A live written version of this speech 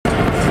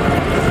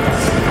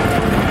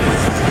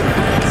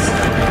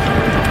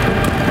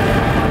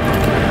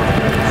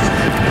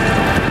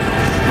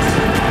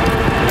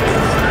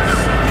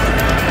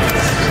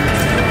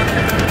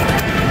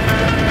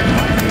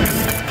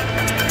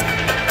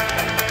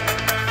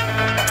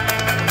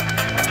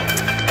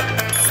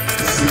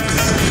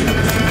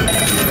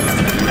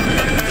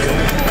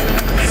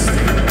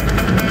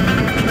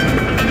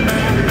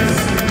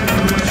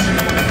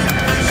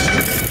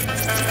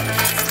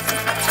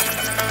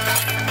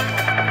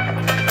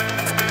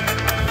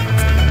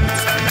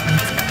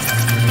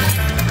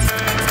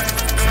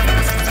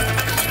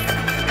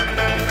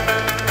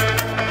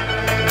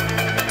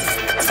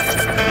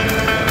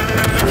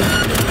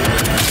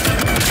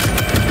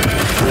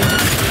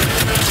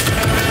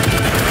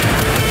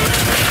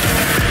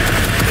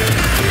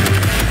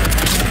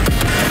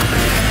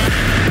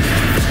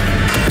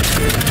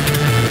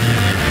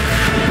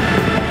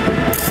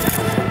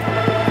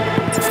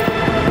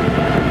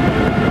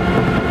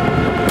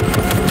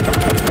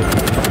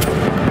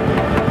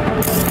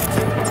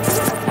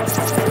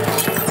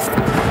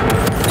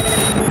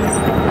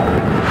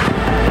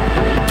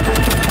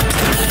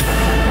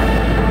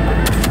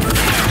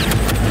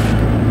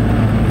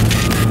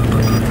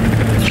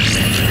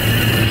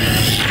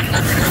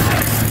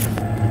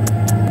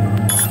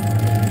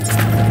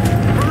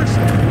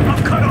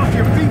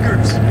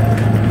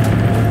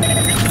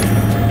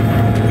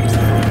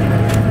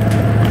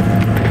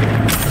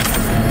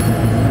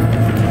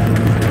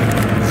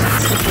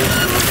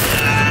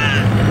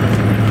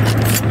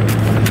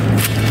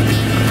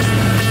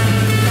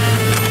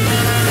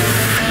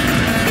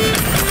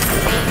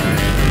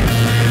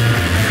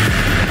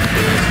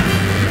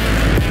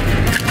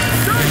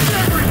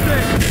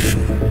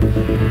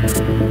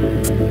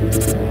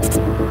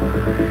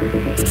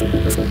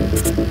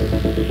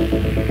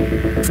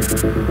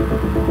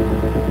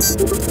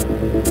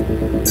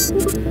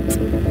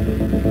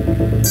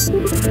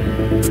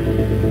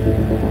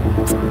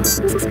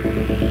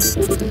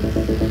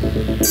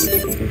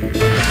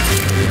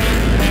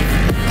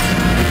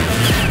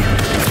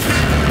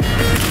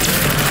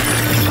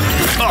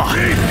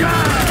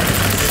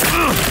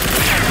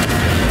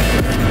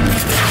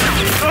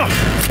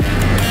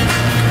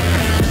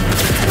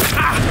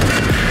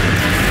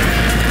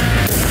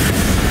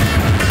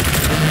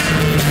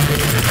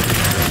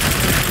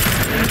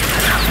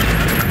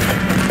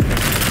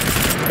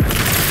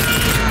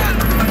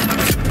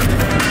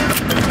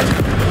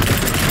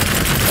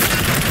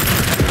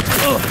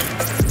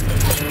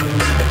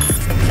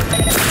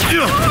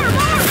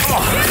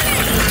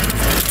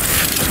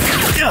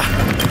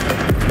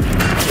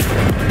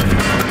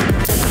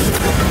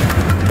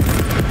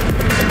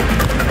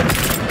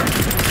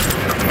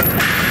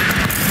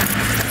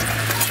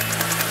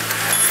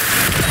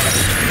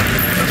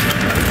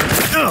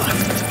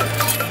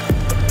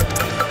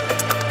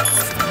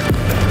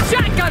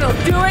Shotgun'll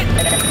do it!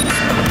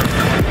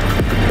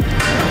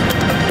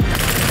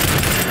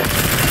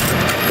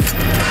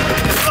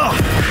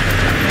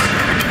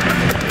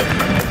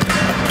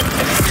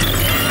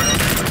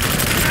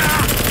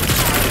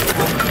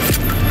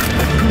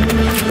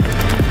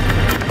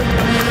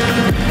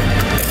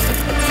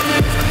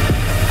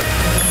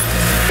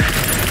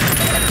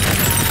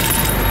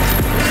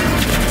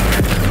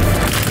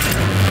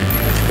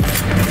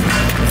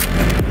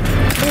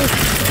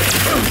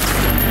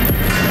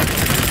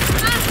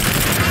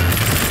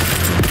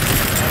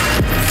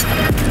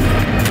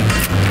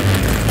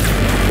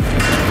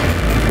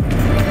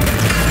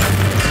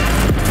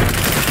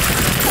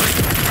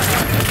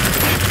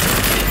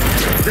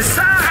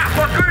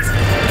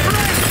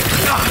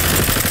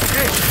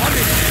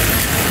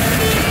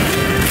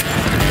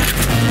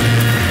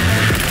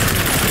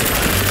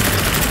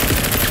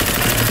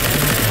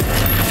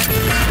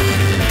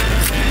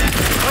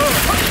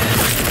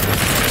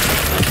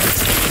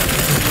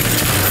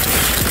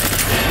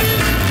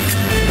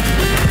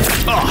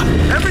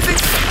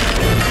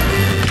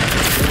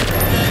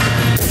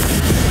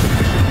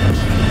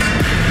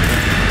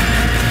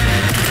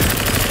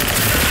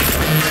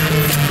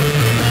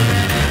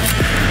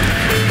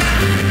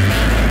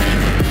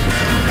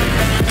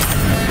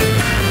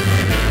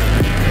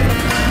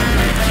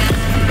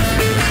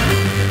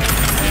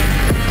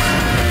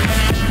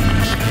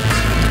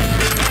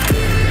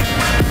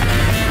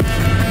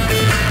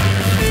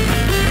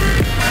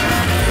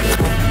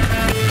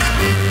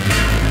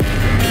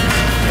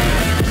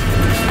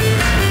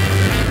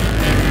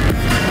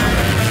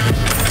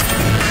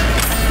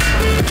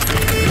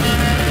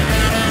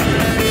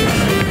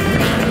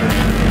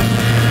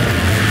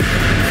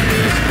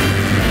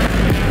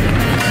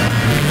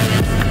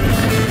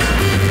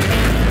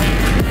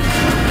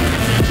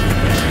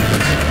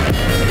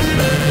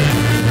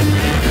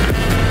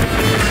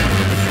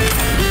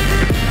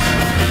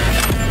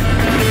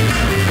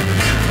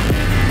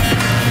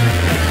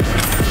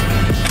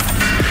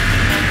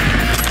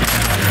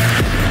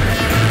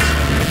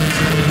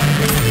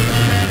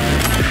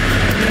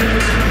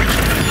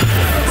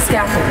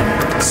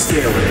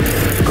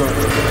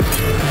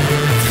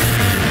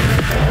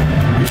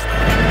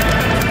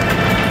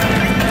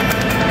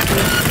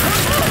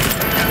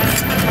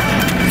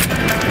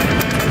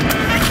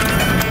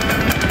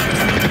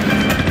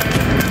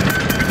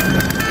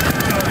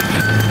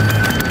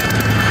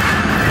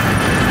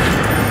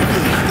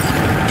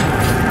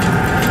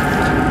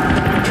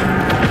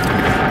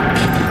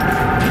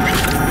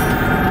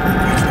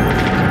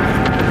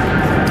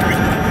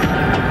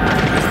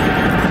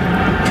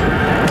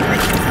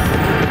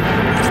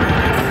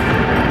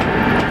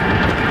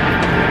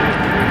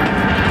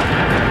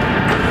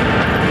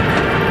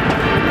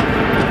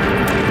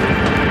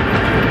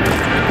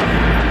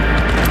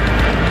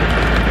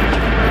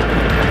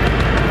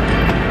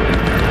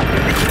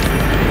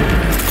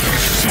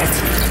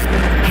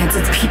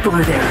 People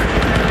are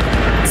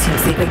there.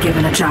 Seems they've been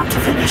given a job to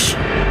finish.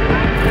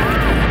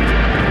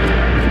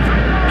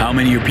 How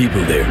many are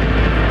people there?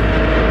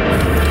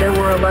 There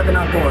were 11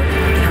 on board,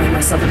 counting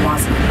myself and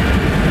Watson.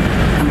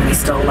 How many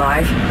still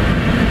alive?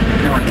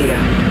 No idea.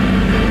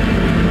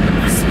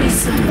 Must be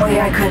some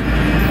way I could...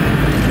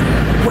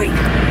 Wait,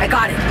 I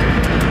got it.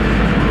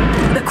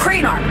 The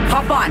crane arm,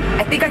 hop on.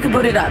 I think I can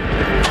put it up.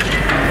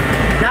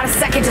 Not a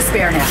second to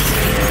spare now.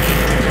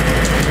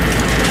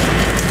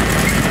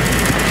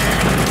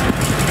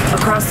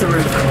 Across the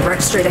roof,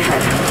 right straight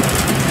ahead.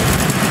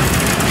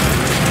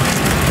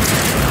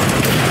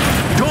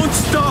 Don't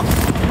stop!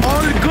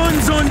 All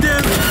guns on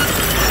them!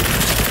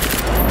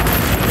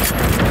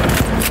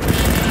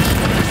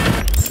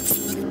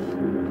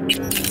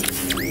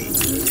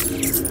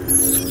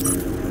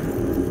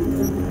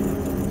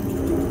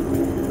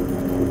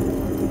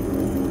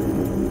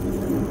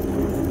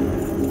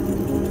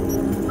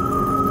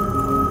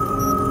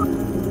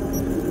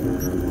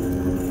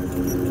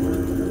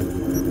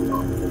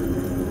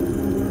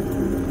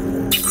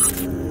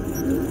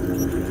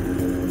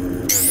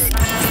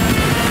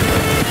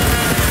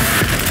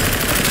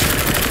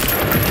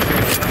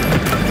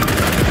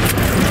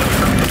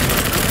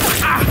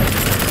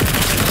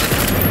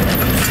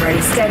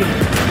 Ready, steady.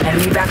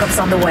 Enemy backup's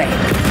on the way.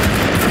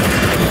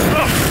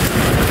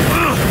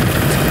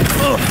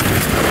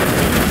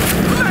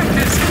 Let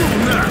this fool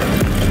now!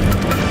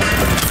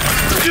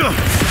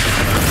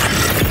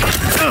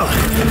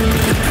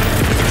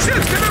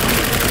 Shift him up!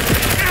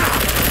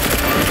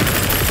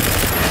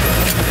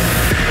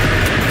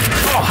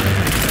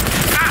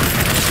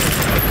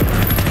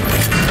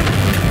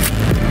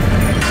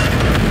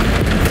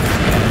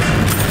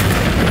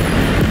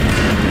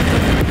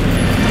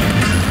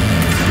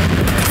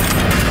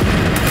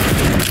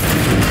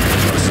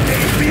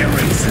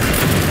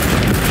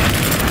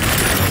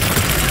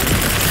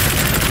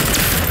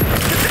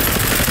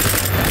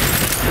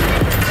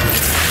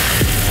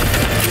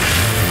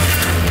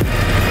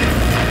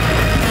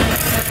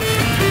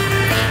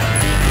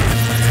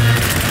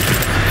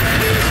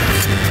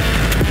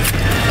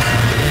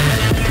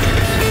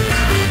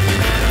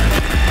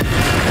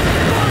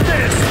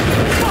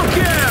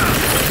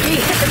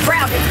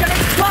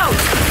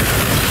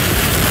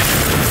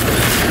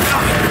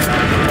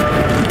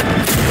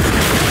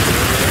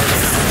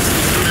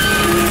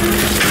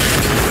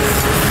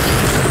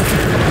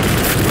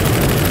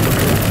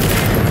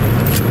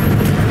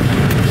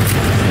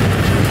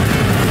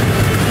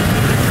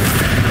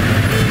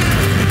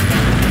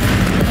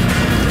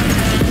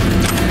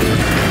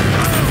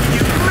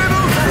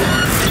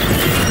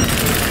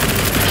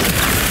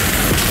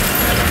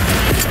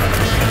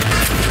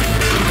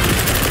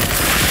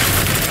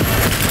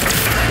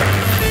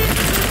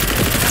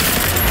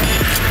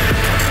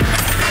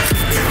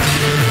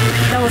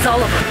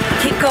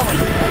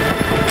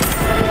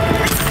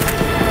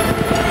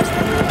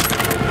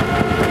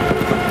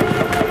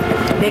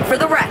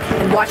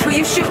 Watch who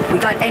you shoot. We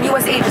got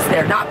NUS agents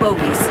there, not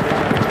bogeys.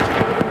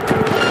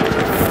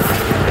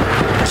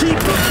 Keep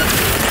them.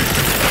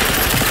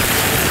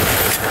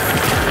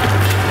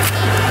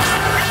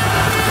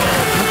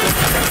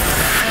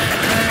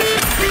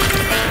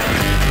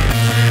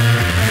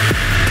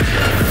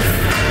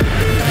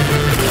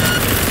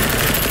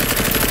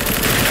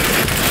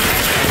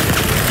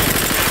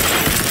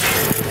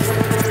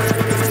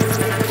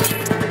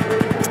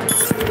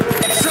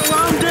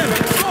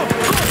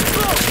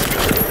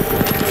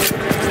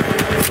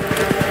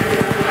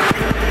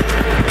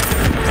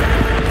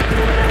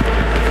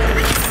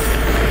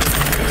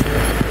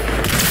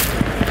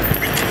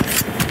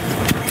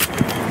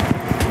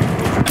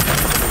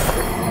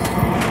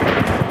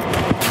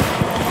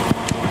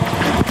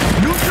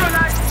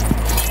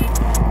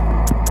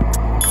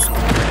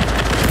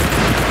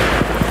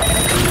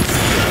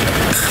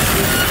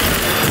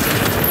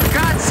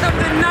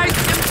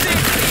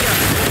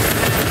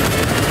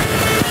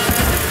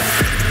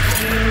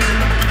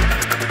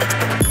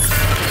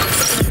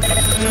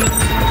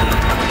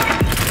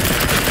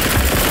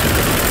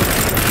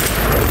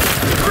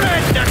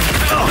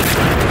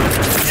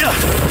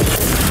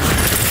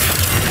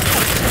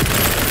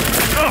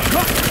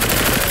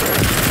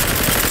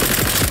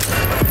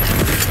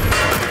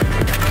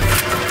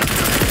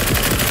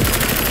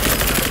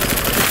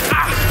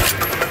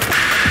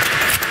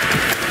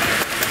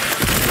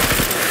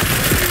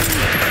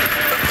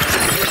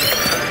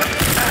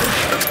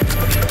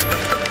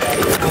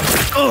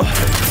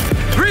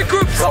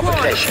 Regroup squad!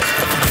 Provocation.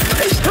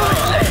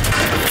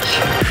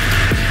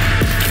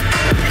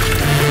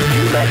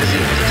 New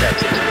magazine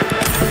detected.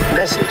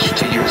 Message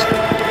to user.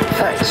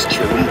 Thanks,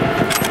 Tune.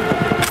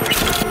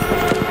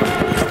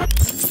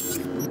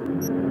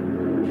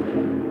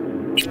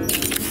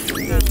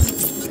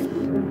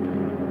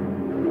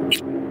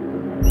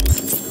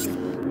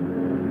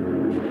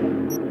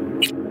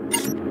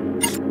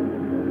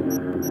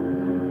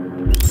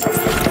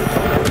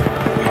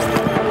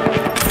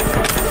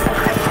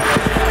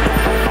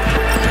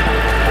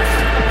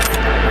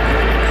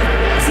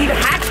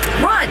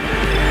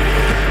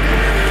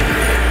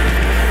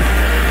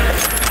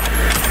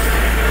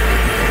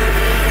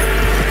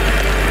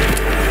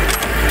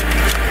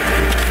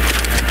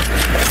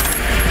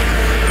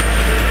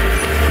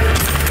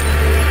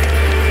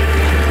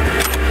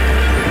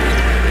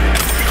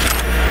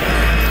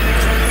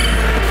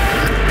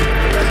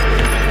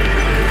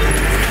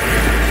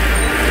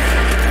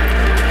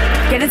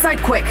 Get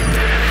inside quick.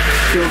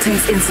 Fuel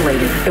tank's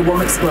insulated. It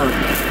won't explode.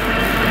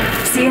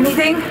 See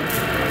anything?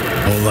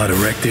 Whole lot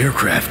of wrecked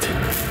aircraft.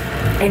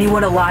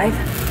 Anyone alive?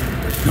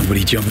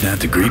 Nobody jumping out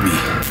to greet me.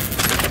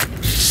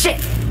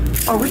 Shit!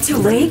 Are we too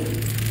late?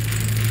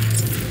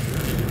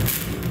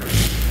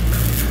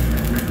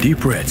 Deep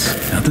breaths.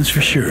 Nothing's for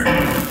sure.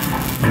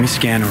 Let me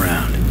scan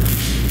around.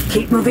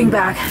 Keep moving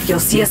back. You'll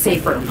see a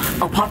safe room.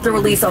 I'll pop the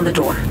release on the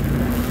door.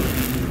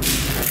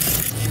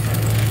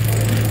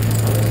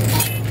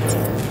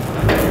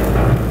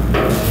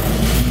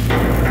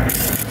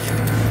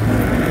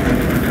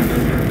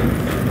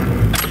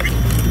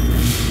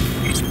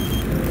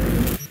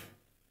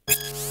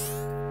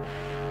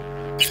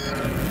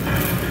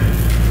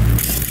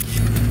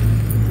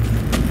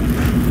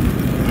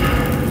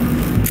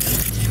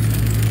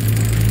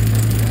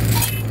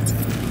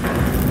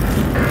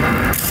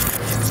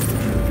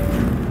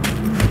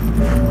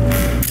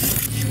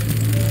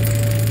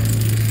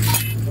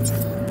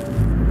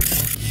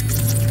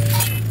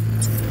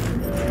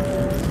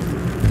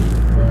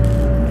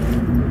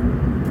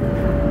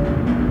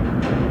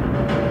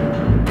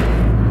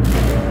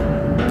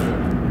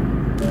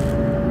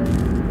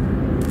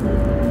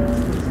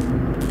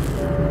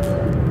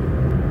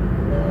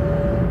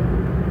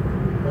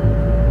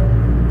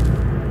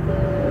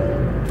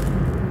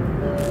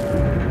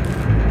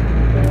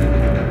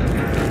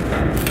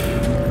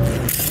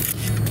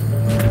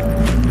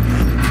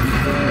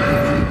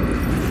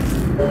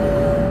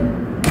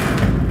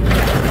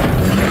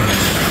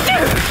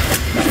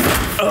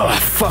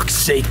 Fuck's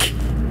sake.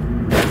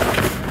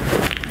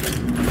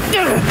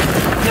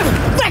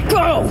 Let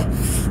go!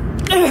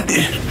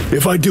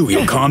 If I do,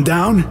 you'll calm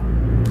down?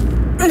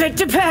 It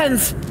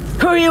depends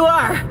who you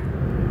are.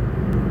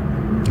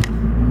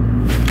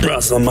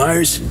 Rosalind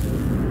Myers,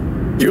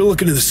 you're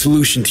looking at the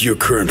solution to your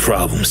current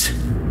problems.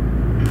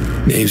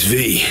 Name's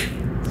V.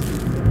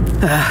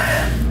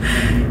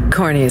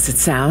 Corny as it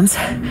sounds,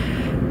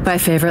 my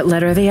favorite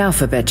letter of the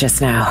alphabet just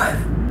now.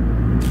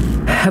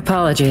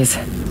 Apologies.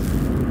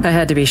 I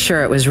had to be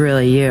sure it was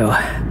really you.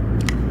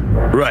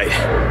 Right.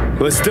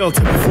 Let's Delta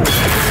before.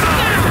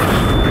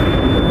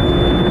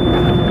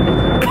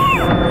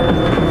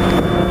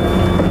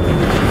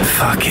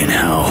 Fucking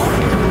hell.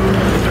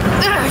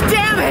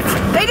 Damn it!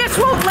 They just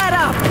won't let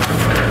up!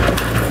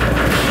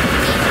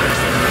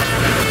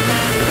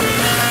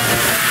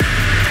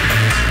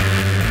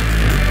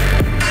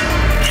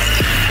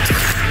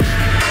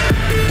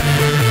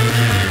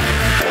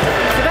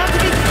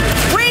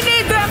 We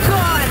need them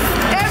gone!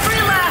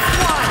 Every last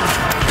one!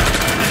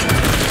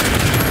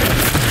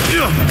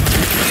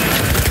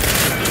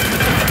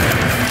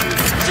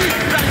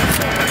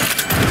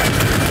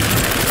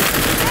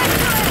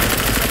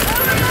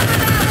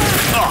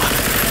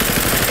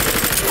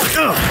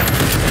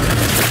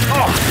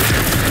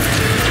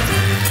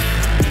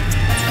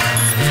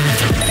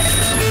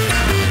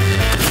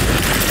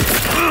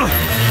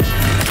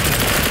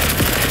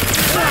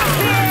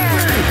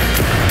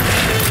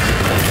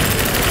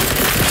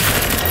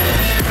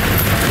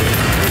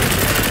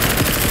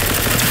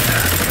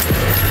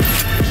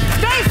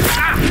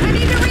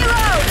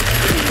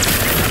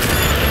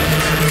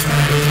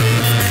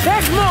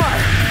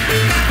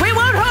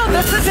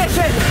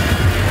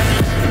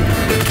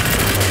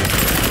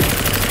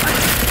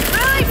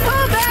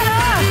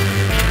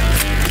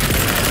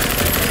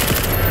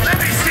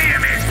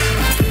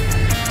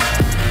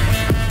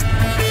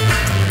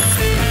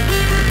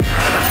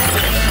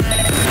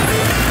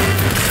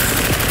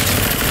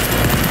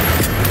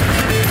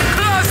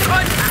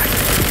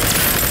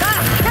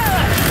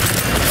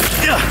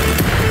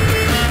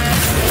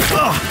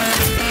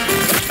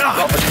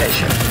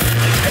 location.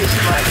 Taste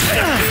my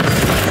pain.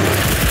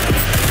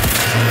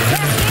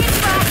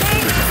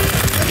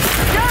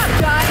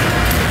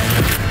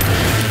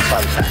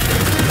 Fun fact.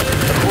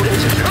 According to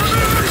Johnson,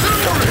 this is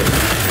dominant.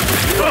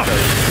 You are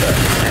going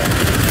first.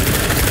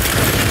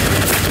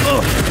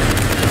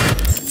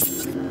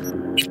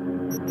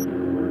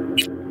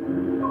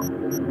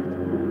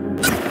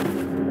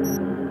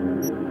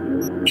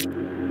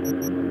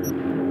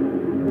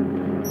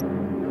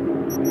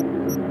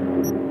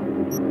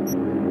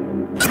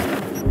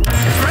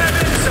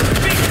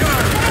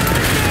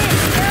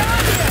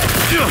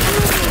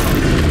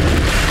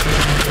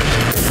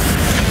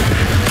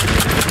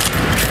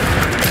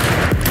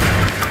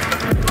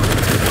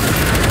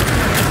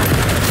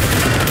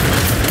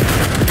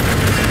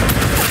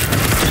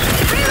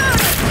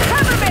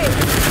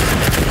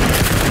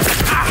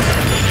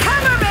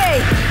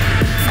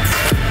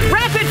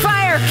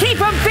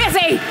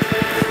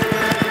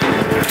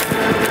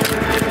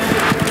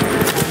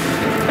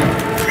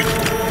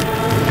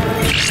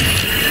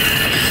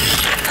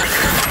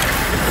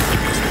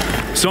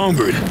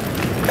 Songbird,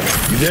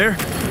 you there?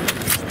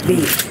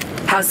 V,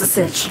 how's the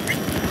sitch?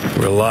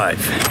 We're alive,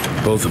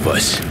 both of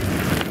us.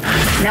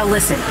 Now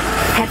listen,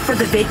 head for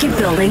the vacant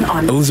building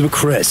on... Elizabeth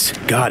Crest,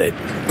 got it.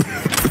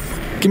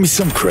 Give me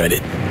some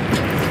credit.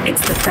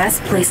 It's the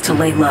best place to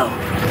lay low.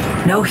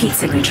 No heat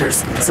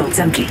signatures, so it's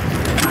empty.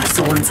 Not a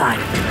soul inside.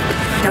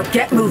 Now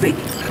get moving.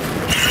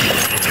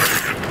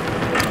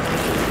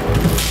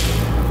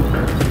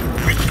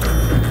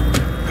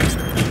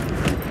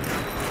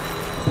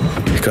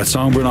 Got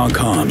Songbird on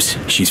comms.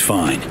 She's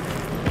fine.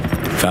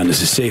 Found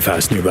us a safe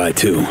house nearby,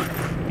 too.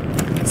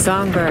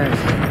 Songbird.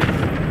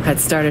 I'd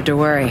started to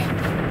worry.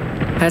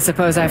 I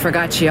suppose I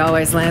forgot she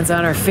always lands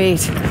on her feet.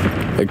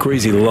 That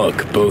crazy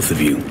luck, both of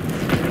you.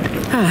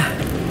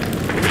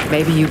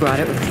 Maybe you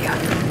brought it with you.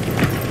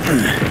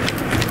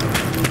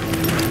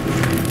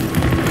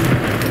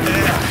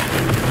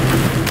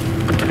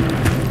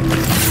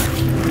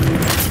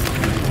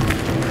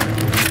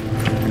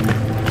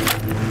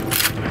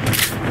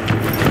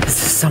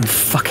 Some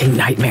fucking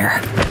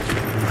nightmare.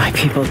 My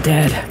people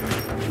dead.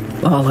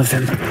 All of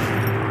them.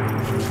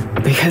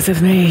 Because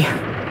of me.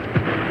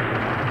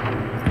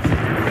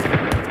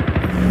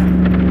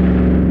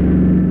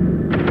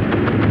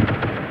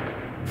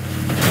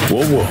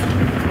 Whoa,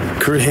 whoa.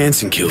 Kurt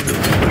Hansen killed them.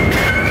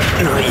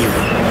 Not you.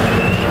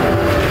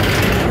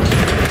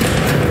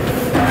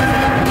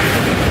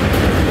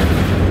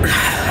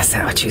 Is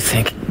that what you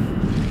think?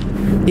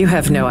 You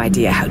have no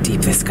idea how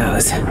deep this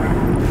goes.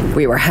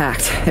 We were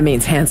hacked. It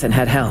means Hansen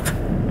had help.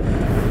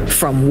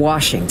 From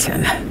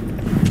Washington.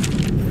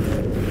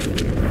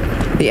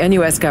 The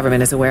NUS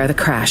government is aware of the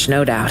crash,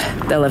 no doubt.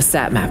 They'll have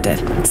sat-mapped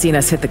it, seen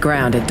us hit the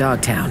ground at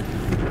Dogtown.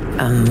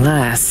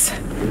 Unless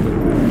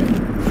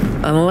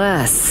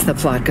the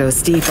plot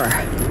goes deeper.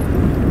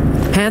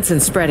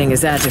 Hansen's spreading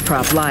his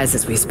agitprop lies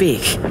as we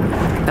speak.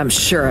 I'm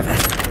sure of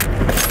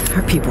it.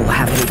 Our people will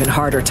have an even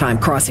harder time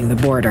crossing the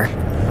border.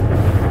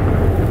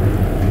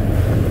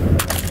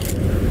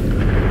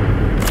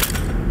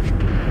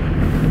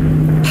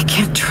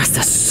 Trust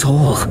a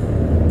soul.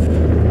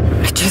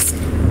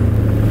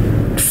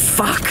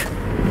 Fuck.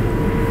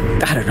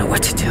 I don't know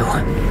what to do.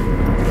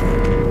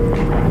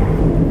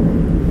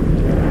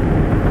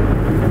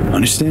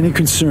 Understand your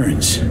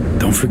concerns.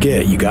 Don't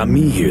forget, you got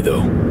me here,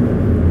 though.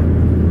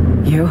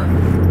 You?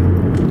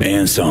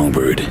 And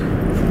Songbird.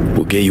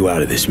 We'll get you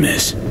out of this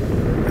mess.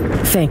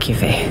 Thank you,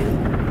 V.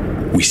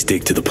 We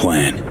stick to the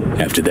plan.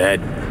 After that,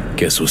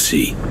 guess we'll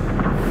see.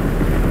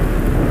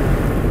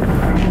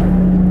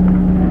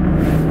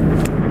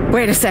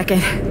 Wait a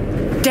second.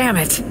 Damn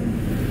it.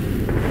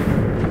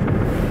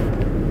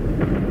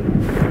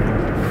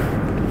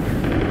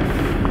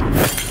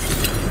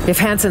 If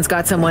Hansen's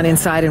got someone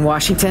inside in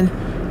Washington,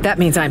 that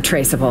means I'm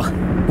traceable.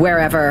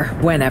 Wherever,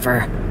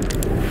 whenever.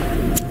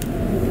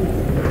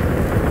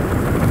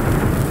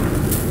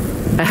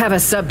 I have a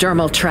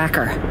subdermal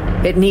tracker.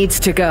 It needs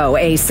to go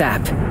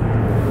ASAP.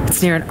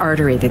 It's near an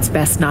artery that's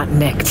best not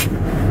nicked.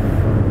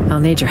 I'll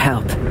need your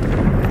help.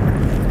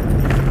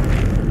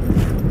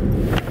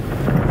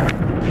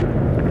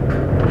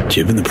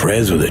 Jibbing the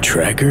prez with a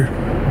tracker?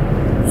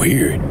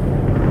 Weird.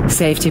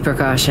 Safety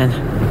precaution.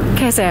 In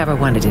case I ever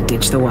wanted to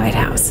ditch the White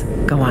House.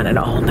 Go on an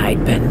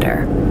all-night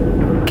bender.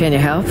 Can you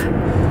help?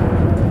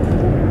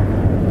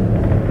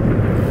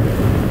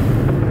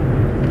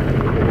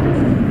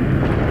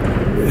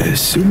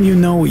 Assume you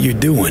know what you're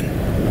doing.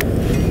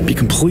 Be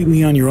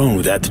completely on your own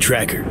without the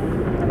tracker.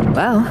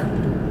 Well,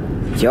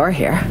 you're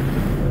here.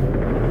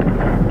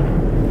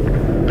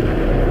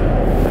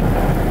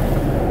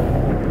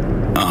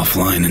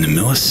 Offline in a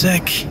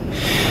millisec.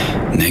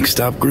 Next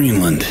stop,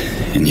 Greenland.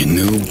 And your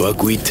new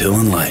buckwheat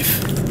tilling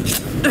life.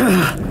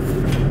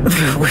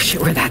 Wish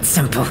it were that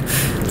simple.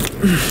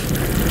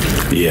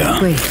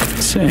 Yeah. Wait,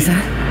 same. Is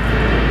that?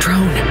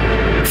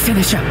 Drone.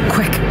 Finish up,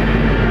 quick.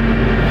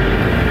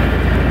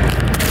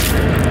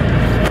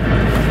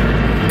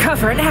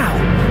 Cover now.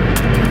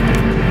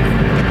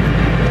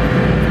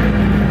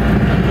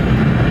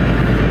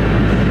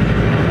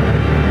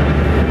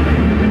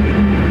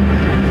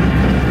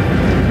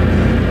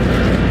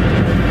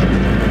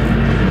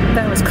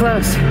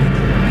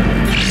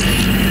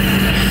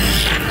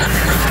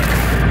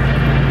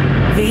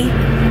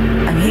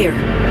 here.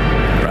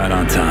 Right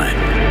on time.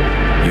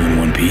 You in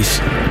one piece?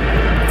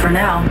 For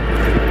now.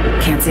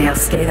 Can't say I'll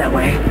stay that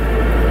way.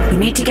 We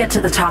need to get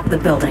to the top of the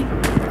building.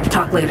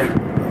 Talk later.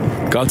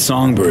 Got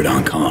Songbird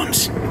on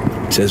comms.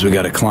 Says we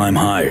gotta climb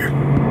higher.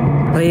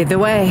 Lead the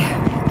way.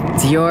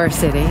 It's your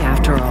city,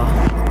 after all.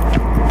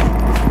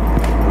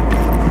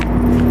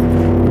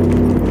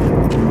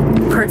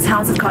 Kurt's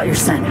hounds have caught your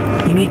scent.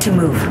 You need to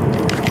move.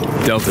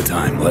 Delta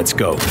time, let's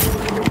go.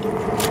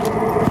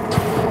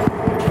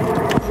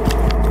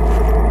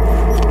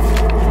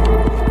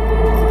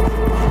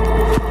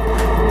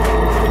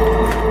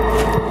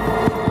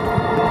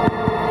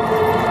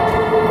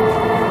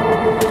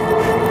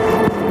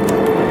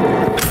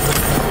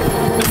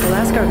 We'll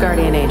ask our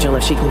guardian angel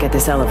if she can get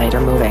this elevator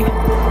moving.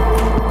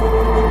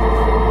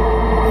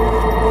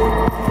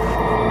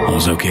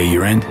 All's okay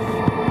your end?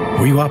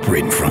 Where you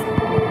operating from?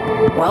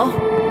 Well,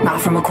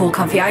 not from a cool,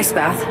 comfy ice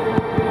bath.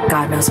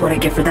 God knows what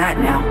I'd give for that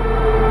now.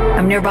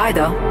 I'm nearby,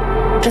 though.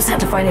 Just had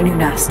to find a new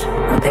nest,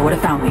 or they would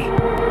have found me.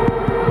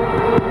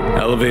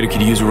 Elevator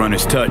could use a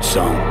runner's touch,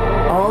 Song.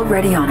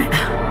 Already on it.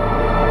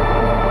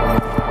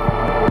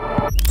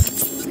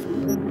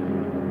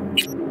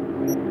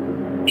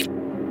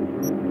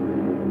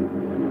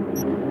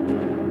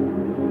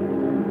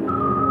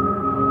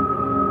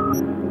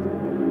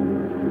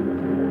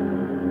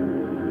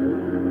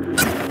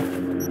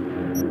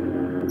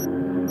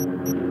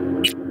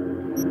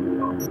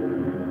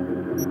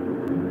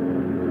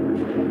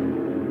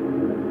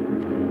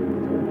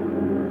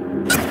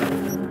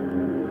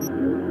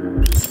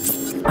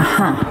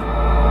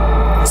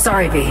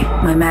 Sorry, V.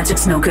 My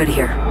magic's no good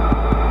here.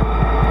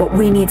 What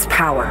we need's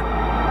power.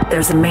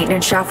 There's a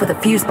maintenance shaft with a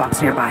fuse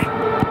box nearby.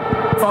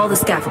 Follow the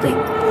scaffolding.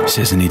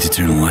 Says I need to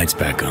turn the lights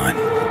back on.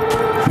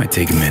 Might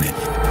take a minute.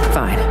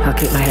 Fine, I'll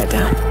keep my head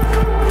down.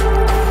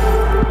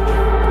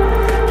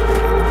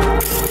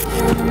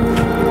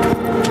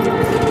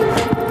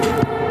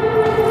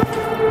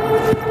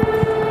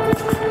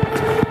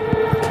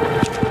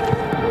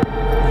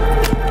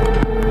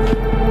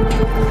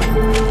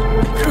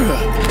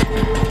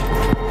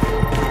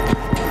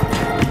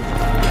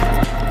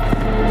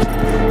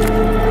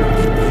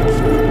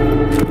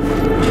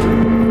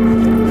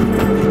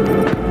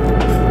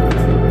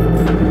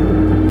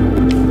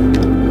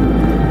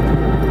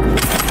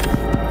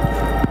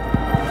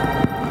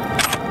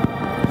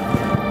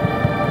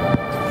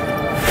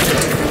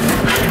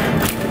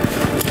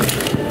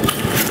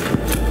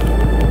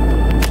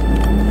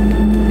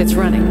 It's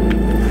running.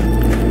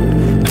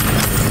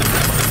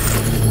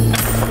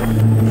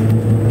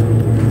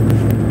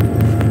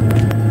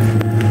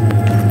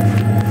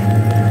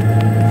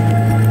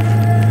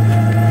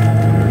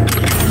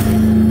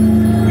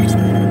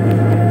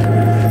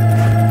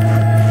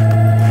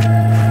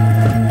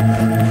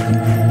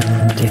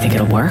 Do you think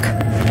it'll work?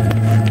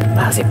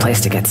 Lousy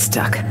place to get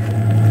stuck.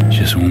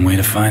 Just one way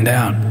to find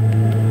out.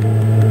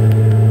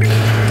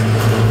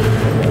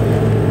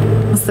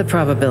 What's the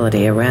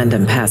probability a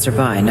random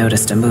passerby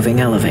noticed a moving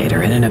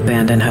elevator in an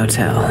abandoned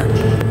hotel?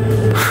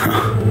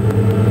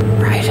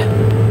 Right.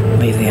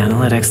 Leave the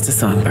analytics to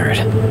Songbird.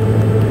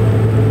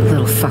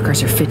 Little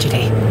fuckers are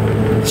fidgety.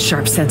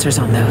 Sharp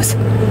sensors on those.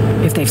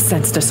 If they've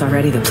sensed us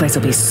already, the place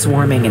will be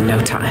swarming in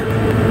no time.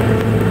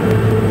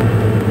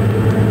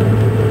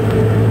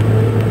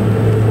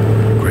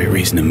 Great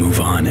reason to move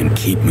on and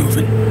keep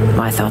moving.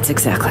 My thoughts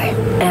exactly.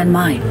 And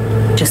mine.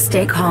 Just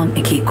stay calm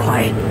and keep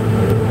quiet.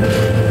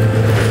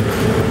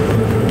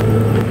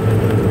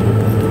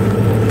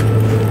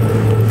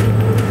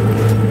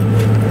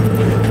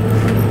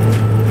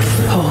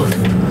 Hold.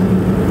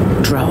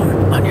 Drone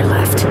on your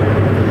left.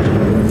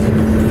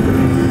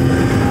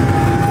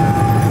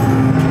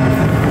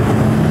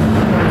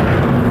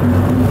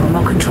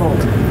 Remote controlled.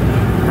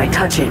 If I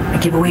touch it, I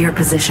give away your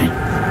position.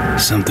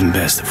 Something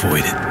best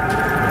avoided.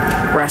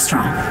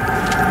 Restaurant.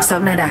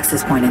 Subnet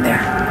access point in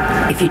there.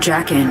 If you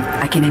jack in,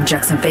 I can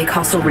inject some fake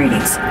hostile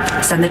readings.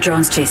 Send the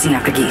drones chasing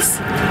after geese.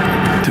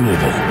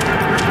 Doable.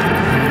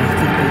 I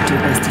think we'd do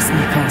best to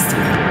sneak past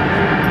him.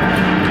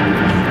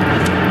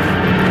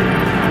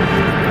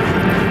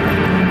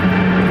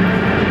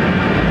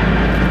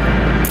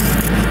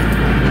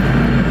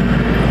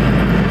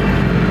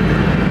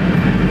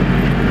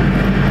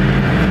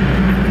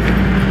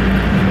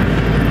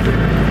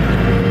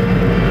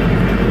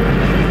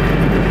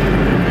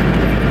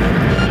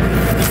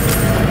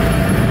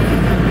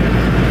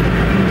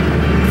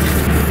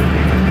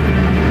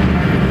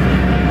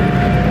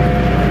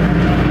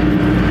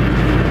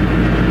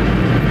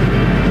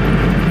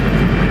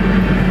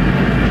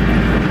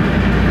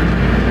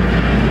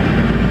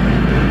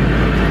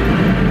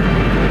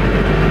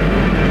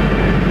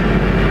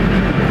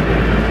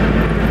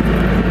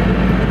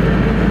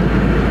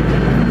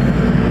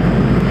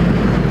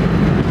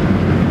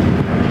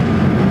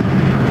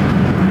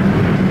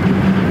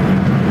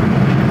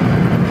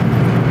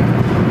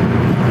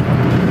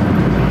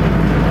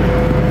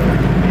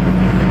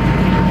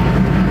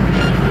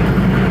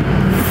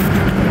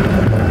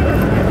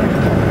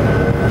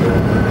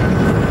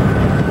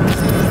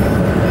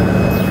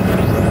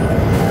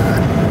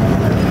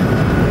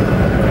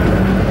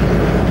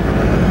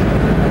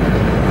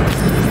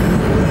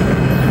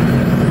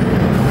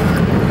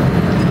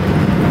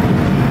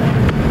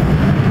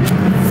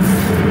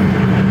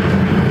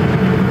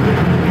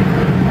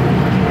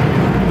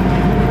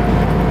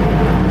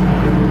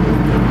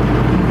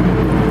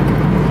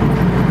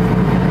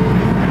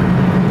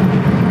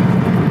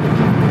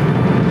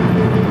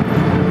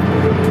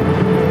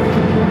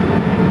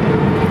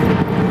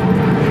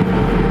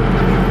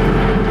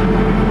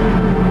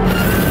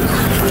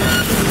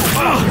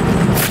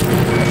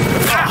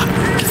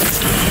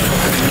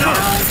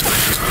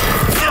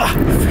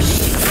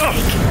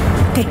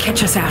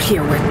 us out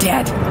here, we're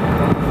dead.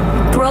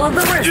 Thrill of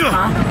the risk,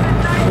 huh?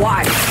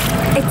 Why?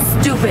 It's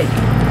stupid.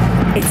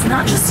 It's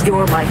not just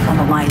your life on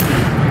the line, dude.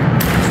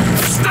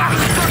 Stop!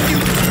 Fuck you!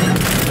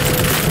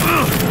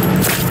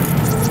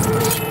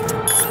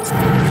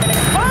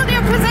 Hold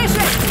your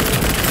position!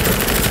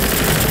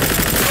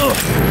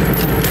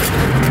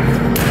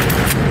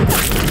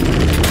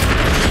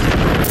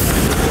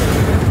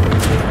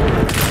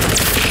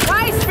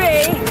 Nice, V!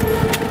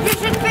 You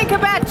should think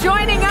about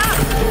joining up!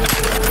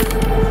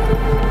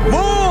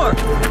 More!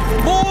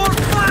 More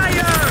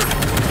fire!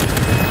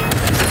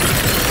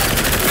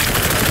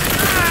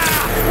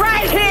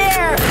 Right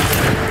here!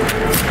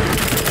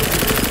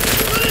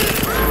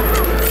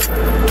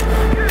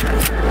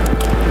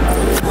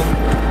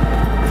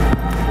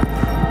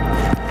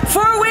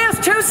 Four wheels,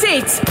 2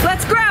 seats.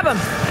 Let's grab them.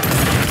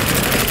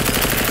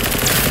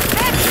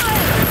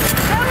 Excellent!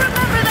 I'll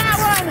remember that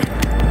one.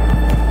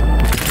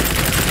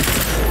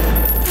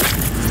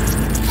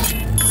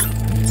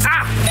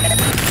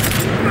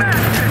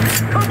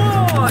 Come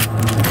on!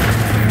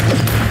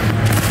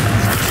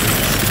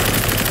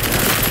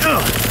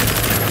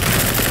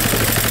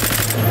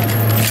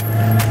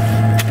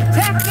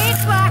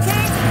 Technique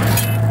lacking.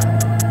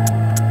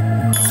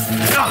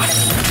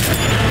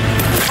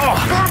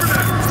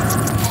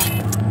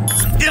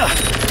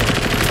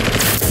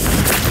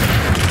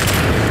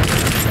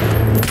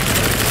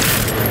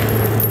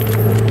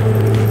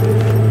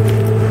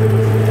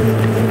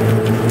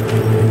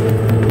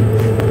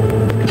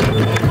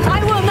 I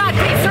will not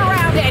be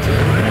surrounded.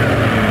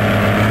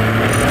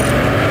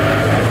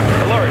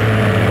 Alert!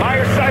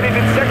 Myers sighted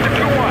in Sector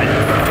 2-1.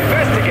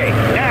 Investigate,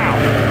 now!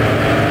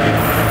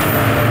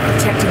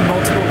 Detecting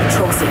multiple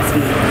patrol seats, V.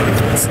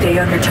 Stay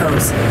on your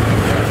toes.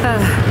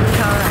 Alright.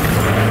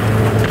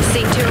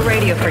 C2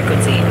 radio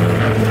frequency.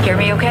 Hear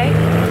me okay?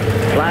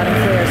 Loud and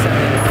clear,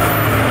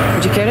 Sophie.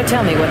 Would you care to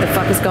tell me what the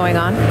fuck is going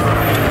on?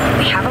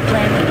 We have a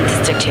plan we need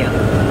to stick to.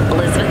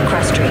 Elizabeth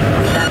Crest Street.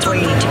 That's where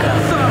you need to go.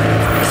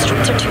 The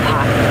streets are too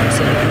hot,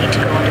 so you need to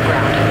go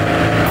underground.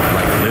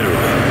 Like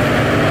literally.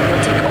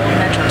 You'll take old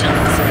metro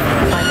tunnels.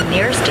 Find the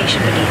nearest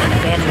station beneath an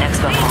abandoned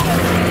expo hall.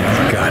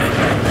 Got it.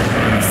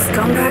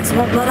 Scumbags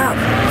won't let up.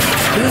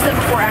 Lose them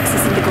before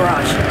accessing the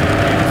garage.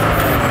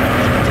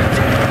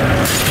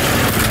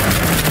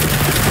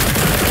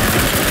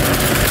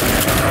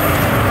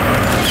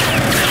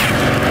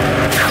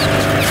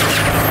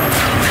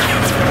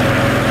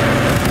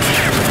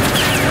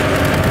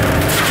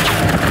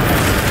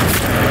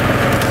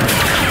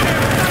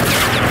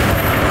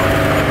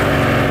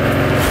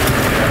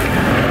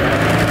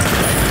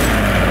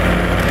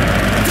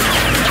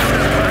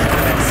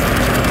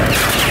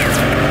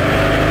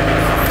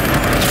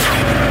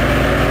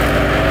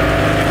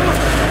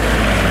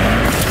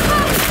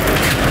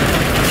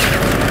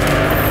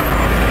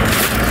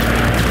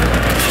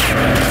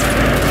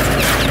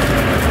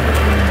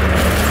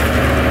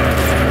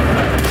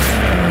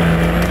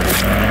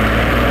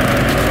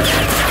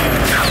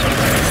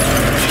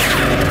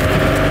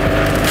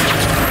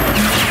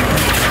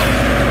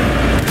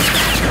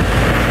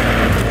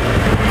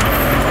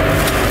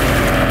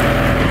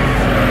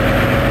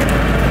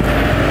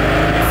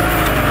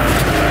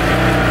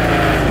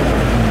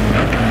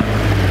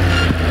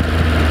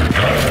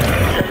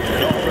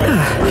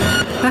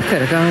 That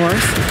could have gone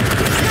worse.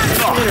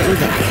 Better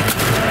evac.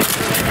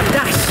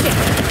 Ah, shit!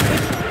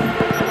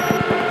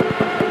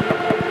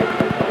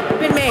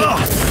 Been made.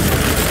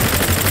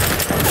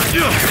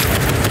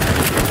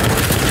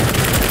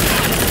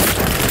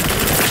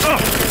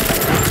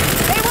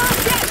 They won't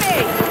get me!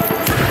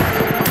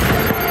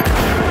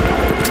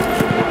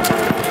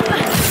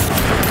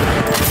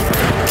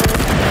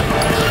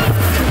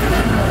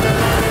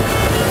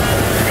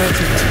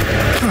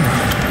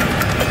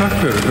 That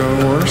could have gone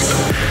worse.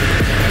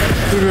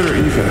 We better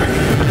evac.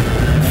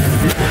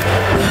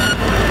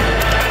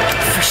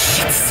 For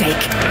shit's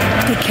sake.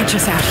 They catch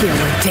us out here,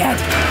 we're dead.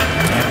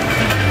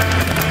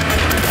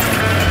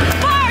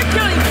 Fire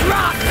killing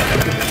drop!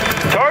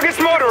 Target's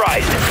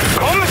motorized.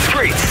 Comb the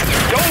streets.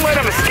 Don't let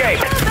them escape.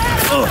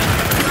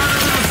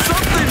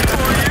 Something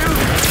for you!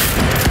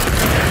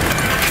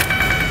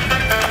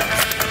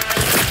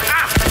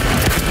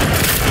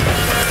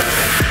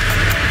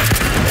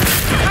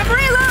 I'm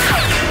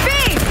reloading! V!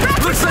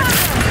 Looks like...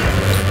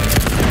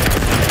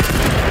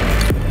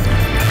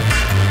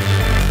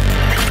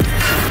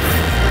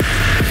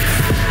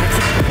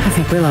 I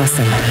think we lost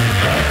them.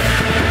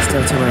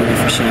 Still too early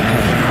for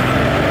champagne.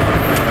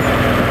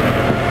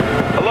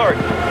 Alert!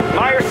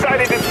 Myers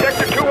sighted in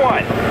Sector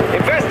 2-1.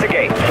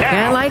 Investigate,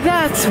 now! And like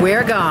that,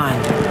 we're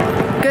gone.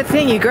 Good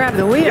thing you grabbed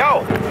the wheel.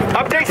 Yo!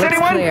 Updates, Looks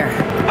anyone? clear.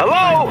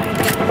 Hello?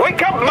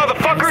 Wake up,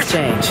 motherfuckers!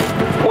 Exchange.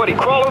 What, he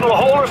crawl into a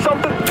hole or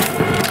something?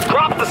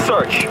 Drop the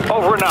search.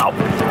 Over and out.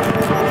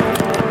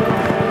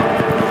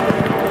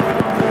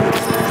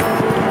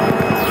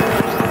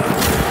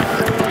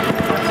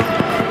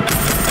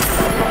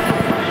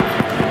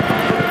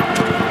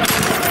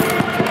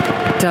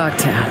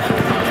 Dogtown.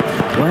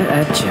 What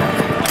a joke.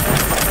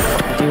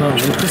 Do you all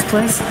loot this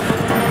place?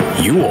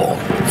 You all?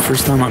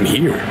 First time I'm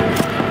here.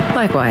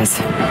 Likewise.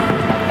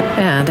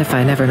 And if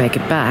I never make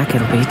it back,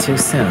 it'll be too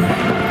soon.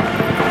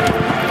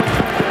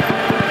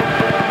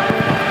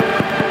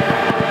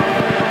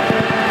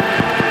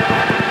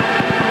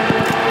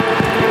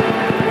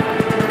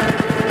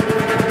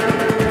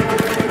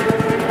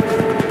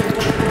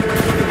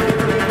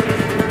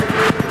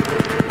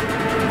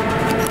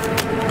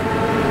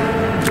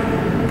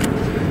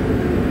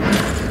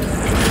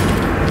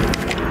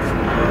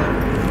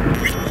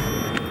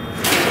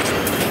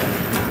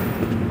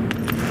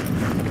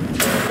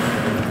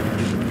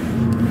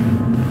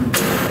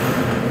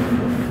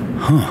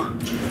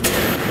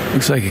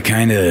 Looks like a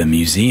kind of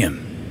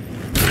museum.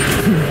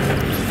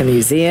 The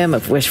Museum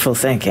of Wishful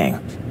Thinking,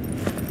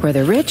 where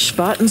the rich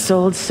bought and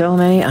sold so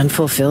many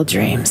unfulfilled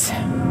dreams.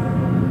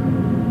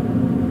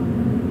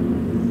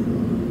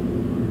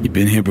 You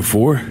been here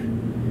before?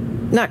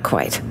 Not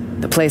quite.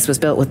 The place was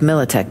built with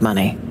Militech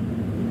money.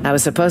 I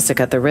was supposed to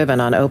cut the ribbon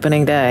on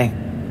opening day.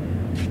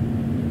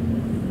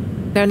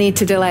 No need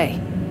to delay.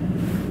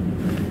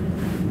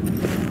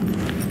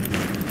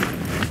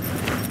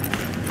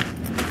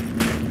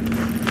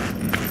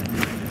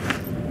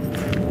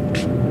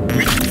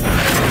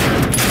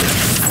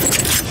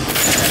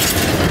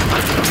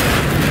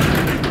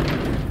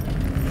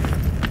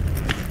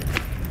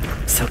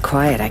 So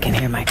quiet I can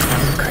hear my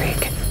chrome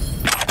creak.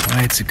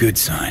 Quiet's a good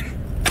sign.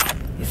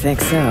 You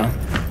think so?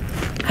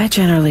 I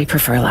generally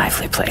prefer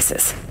lively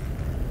places.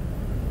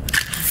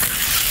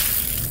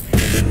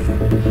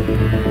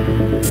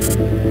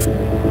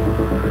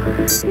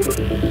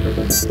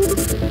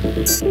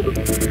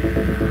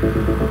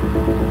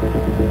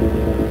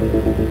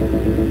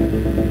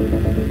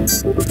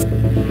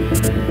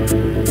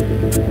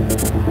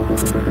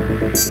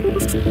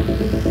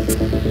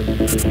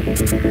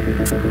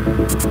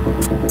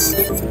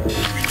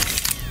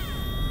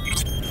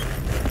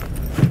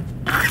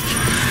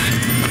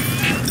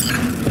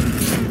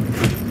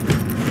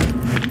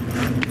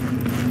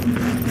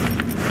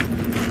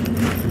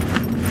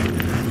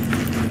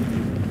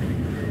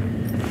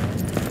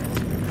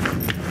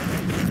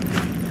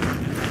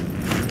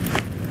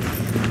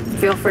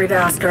 Feel free to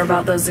ask her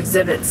about those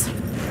exhibits.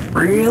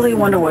 Really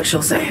wonder what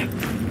she'll say.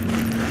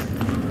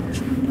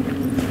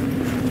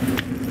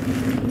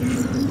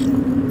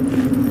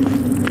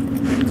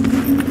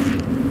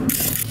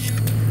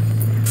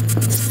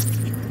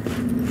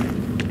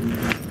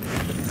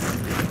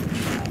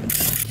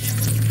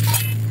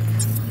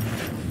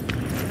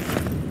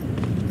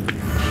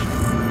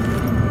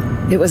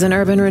 It was an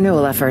urban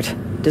renewal effort,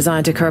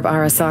 designed to curb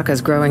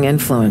Arasaka's growing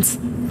influence.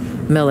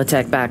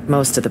 Militech backed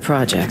most of the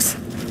projects.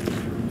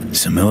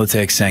 So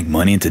Militech sank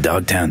money into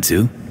Dogtown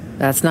too?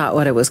 That's not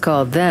what it was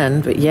called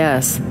then, but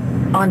yes.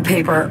 On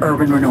paper,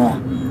 urban renewal.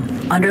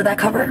 Under that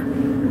cover,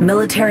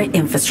 military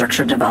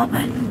infrastructure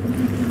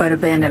development. But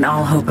abandon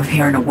all hope of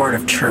hearing a word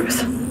of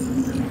truth.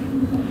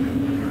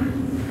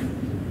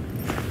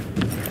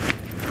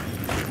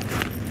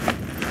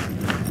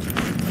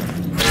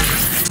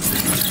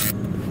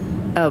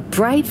 A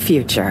bright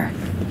future,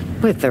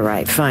 with the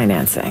right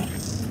financing.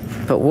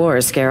 But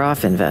wars scare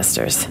off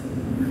investors.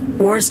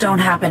 Wars don't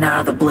happen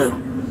out of the blue.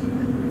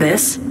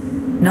 This?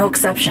 No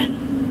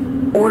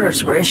exception.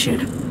 Orders were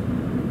issued.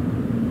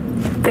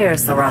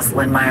 There's the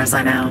Rosalind Myers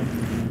I know.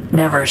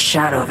 Never a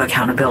shadow of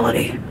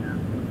accountability.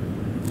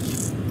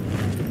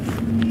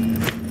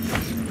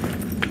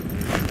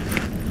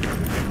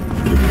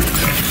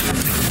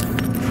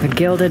 A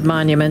gilded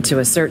monument to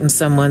a certain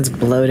someone's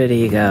bloated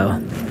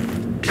ego.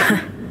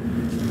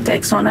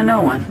 Takes one to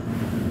know one.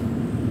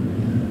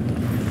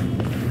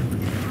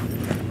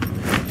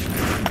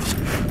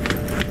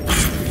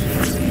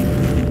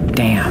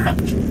 Damn.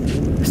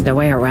 There's no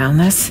way around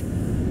this?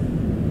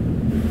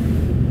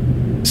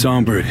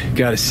 Songbird,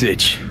 got a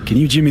sitch. Can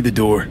you jimmy the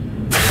door?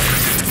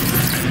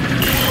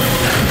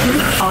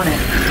 On it.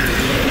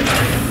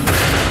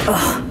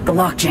 Ugh, the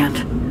lock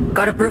jammed.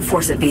 Gotta brute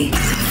force it, V.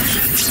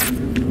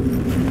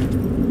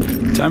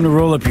 Time to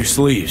roll up your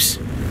sleeves.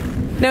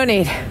 No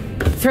need.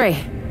 3,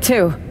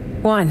 2,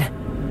 1.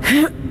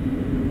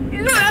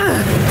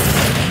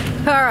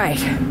 All right.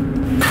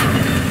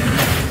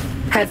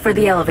 Head for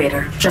the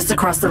elevator, just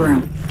across the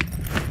room.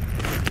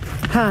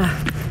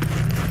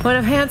 One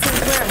of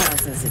Hanson's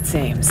warehouses, it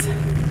seems.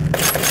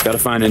 Gotta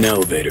find an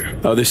elevator.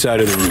 Other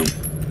side of the room.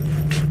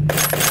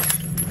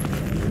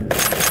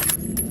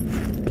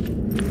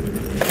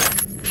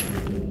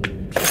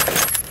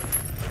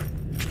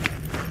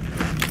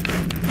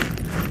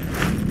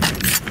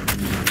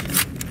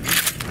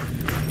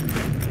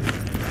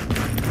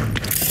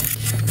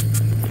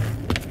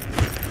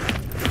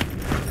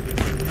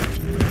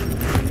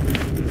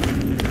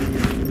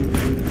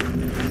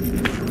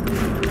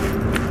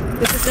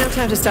 This is no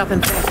time to stop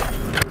and think.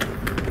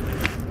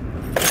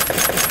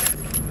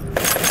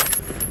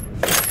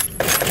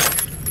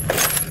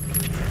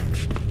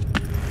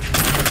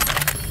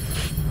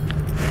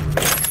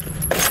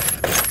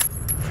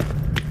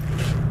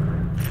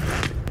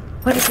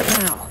 What is it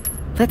now?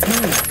 Let's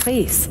move,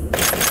 please.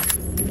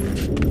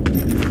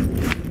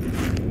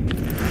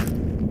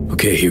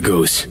 Okay, here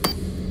goes.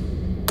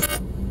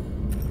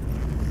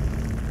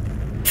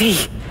 V,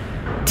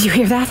 do you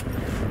hear that?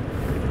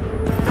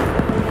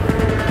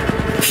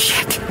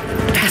 Shit.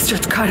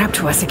 Bastards caught up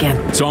to us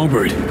again.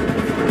 Songbird.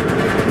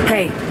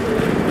 Hey,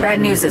 bad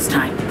news this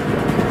time.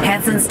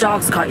 Hansen's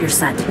dogs caught your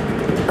scent.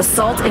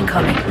 Assault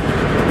incoming.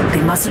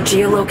 They must have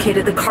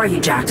geolocated the car you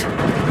jacked.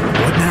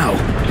 What now?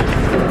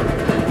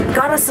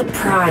 Got a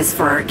surprise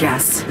for our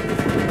guests.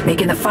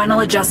 Making the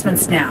final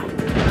adjustments now.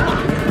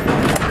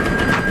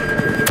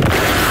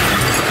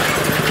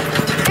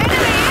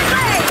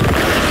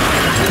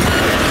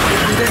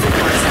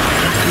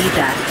 Need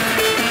that.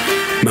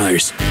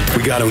 Myers,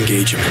 we gotta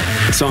engage him.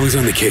 Song's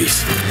on the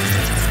case.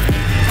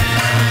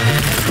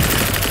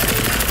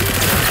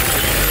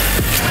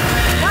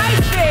 Nice,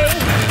 V!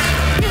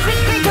 You should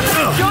think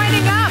about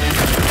joining up!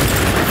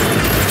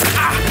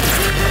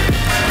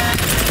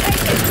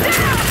 Take it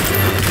down!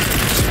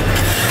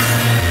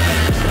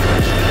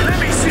 Let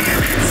me see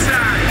him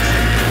inside.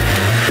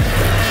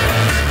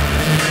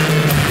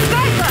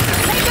 Sniper!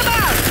 Take him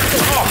out!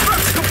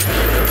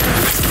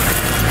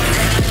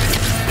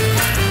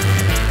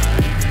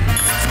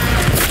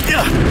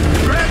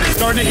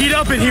 Starting to heat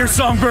up in here,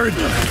 Songbird.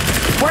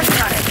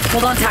 Working on it.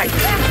 Hold on tight.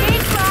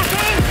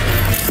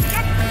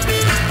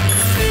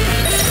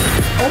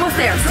 Almost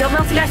there. Still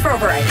melting ice for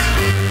override.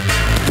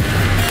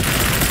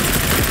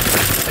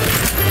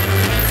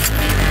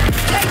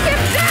 Take him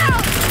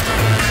down!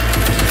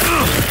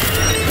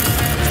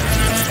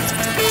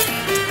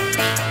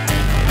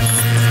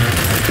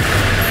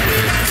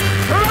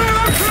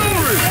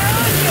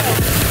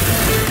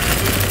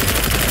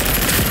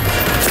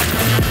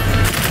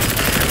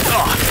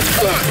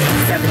 Oh,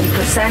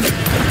 70%.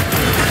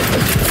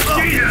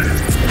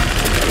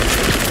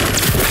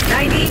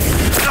 90.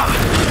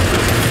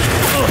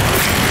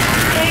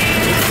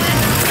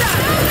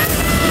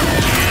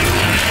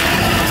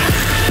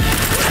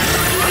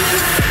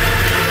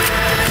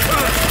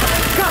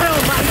 God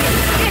almighty!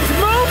 It's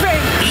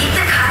moving! Meet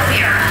the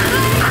Chimera,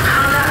 a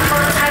combat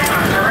prototype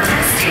on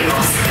Militant's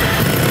tables.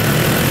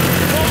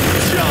 Oh,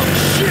 jump,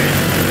 shit!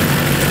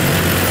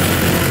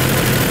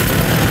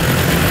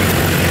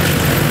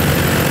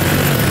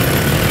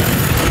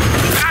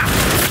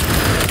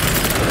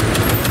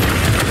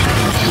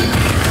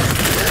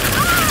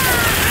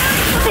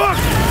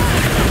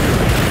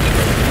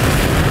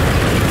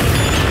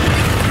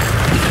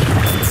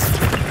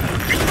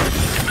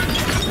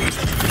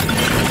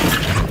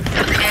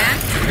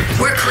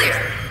 We're clear.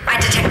 I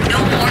detect no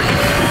more.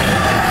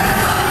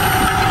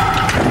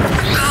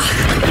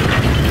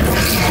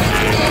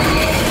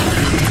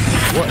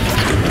 What?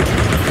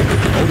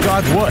 Oh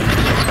God, what?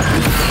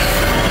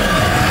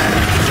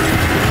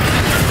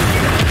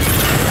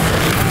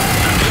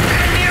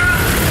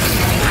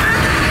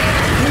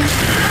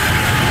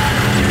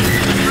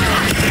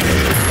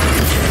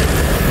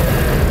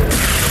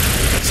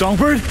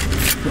 Songbird?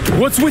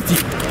 What's with you?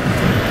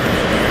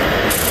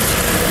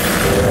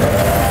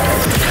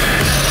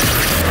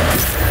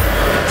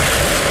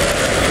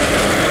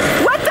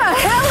 What the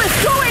hell is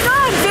going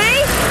on, V?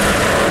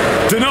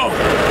 Dunno.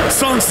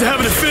 Song's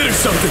having a fit or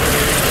something.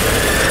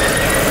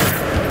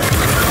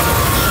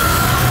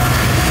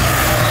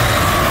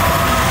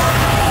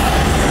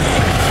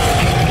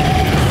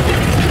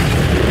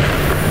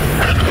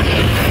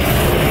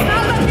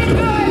 Not looking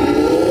good!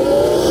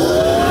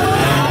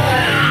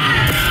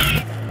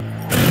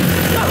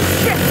 Oh,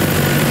 shit!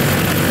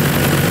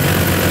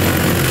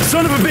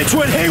 Son of a bitch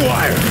went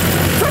haywire!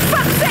 For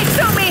fuck's sake,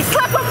 Sumi!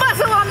 Slap a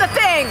muzzle on the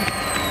thing!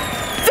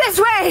 This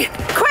way!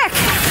 Quick!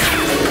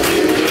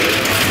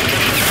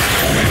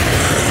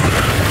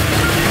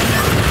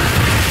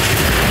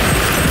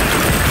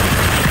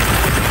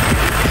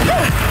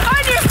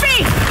 On your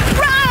feet!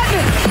 Run!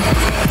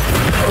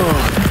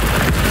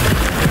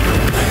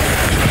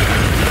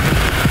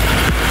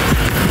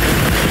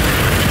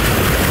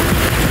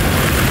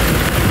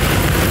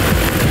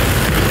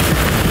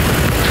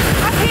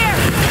 Up here!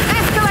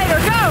 Escalator,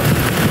 go!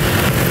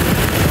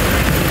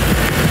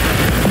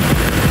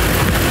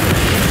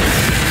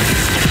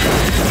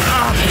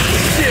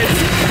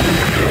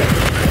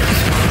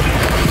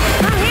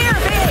 Through here,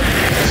 big!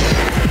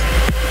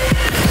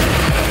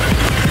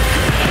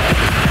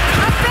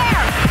 Up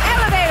there!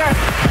 Elevator!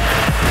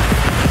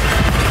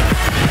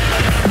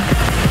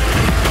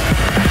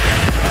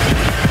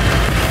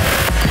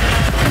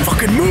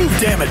 Fucking move,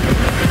 damn it!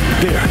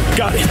 There,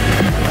 got it.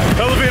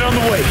 Elevator on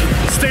the way.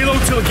 Stay low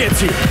till it gets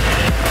here.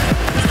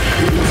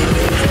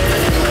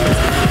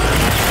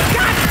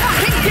 God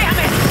fucking damn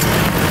it!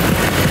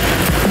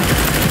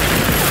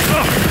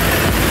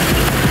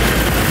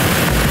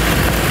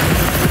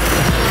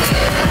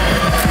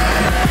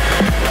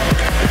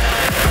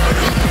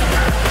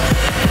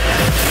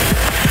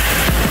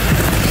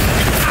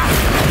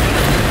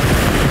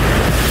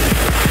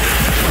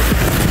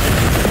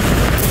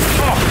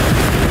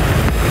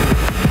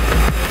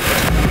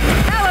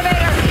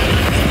 Elevator!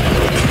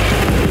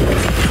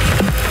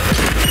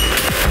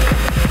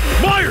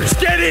 Myers,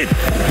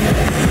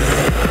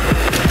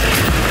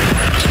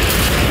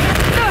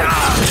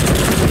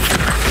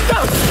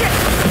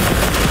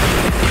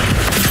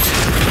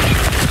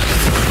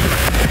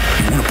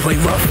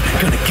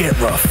 Gonna get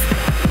rough.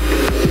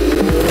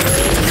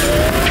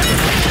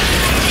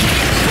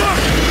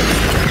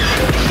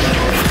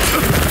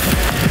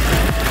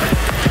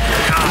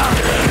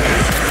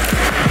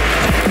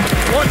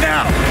 What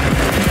now?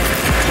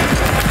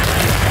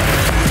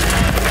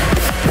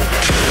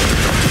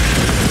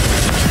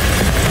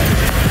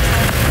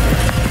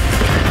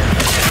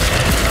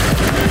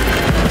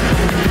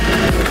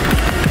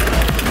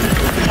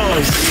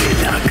 Oh shit,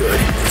 not good.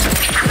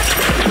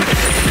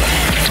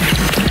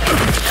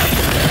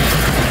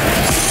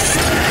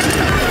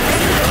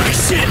 Oh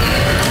shit.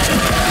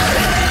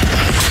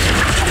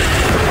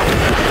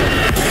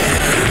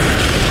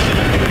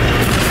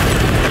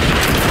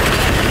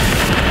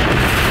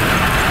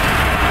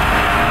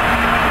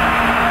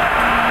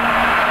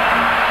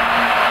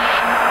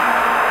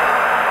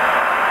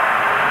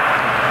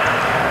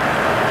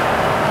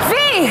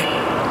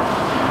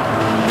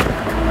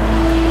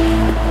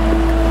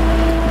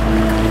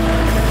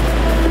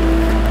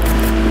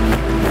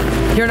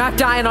 You're not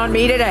dying on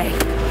me today.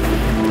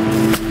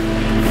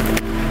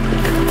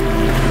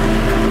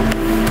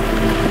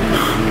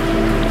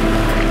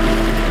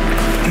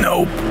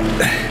 Nope.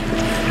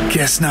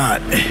 Guess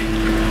not.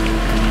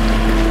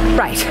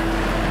 Right.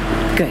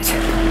 Good.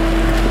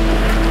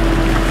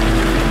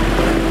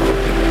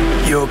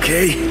 You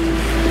okay?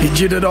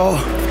 Injured at all?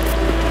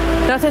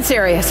 Nothing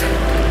serious.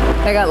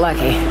 I got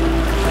lucky.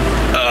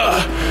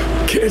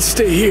 Can't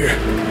stay here.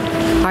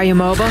 Are you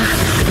mobile?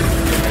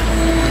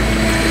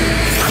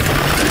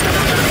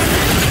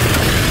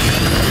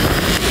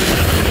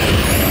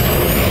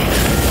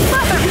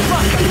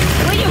 Motherfucker!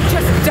 Will you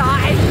just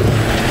die?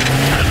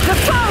 The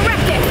fall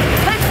wrecked!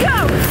 Let's go!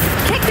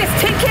 Kick this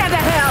tin can to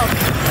hell!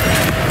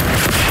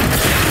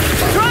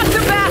 Drop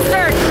the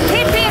bastard!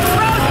 Keep the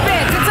exposed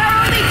bits! It's our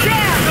only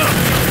chance!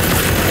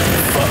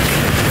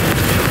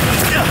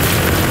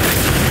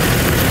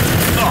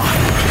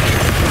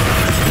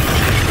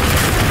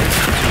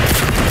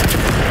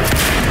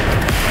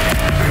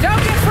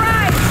 Don't get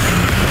fried!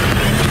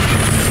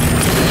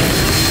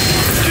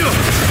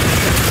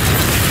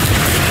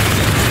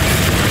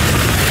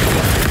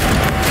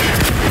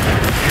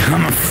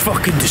 I'ma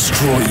fucking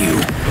destroy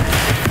you.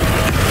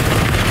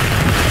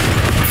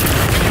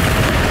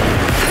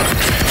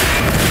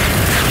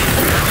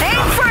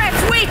 Aim for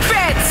its weak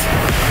bits!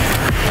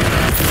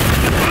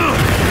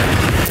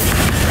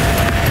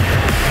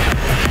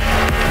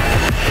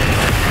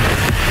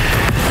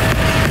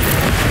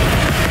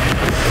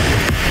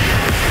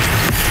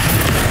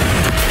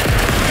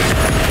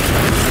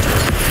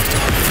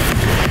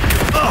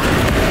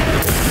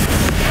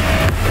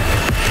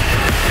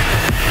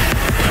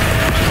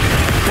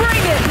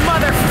 Bring it,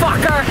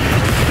 motherfucker!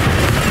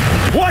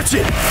 Watch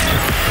it!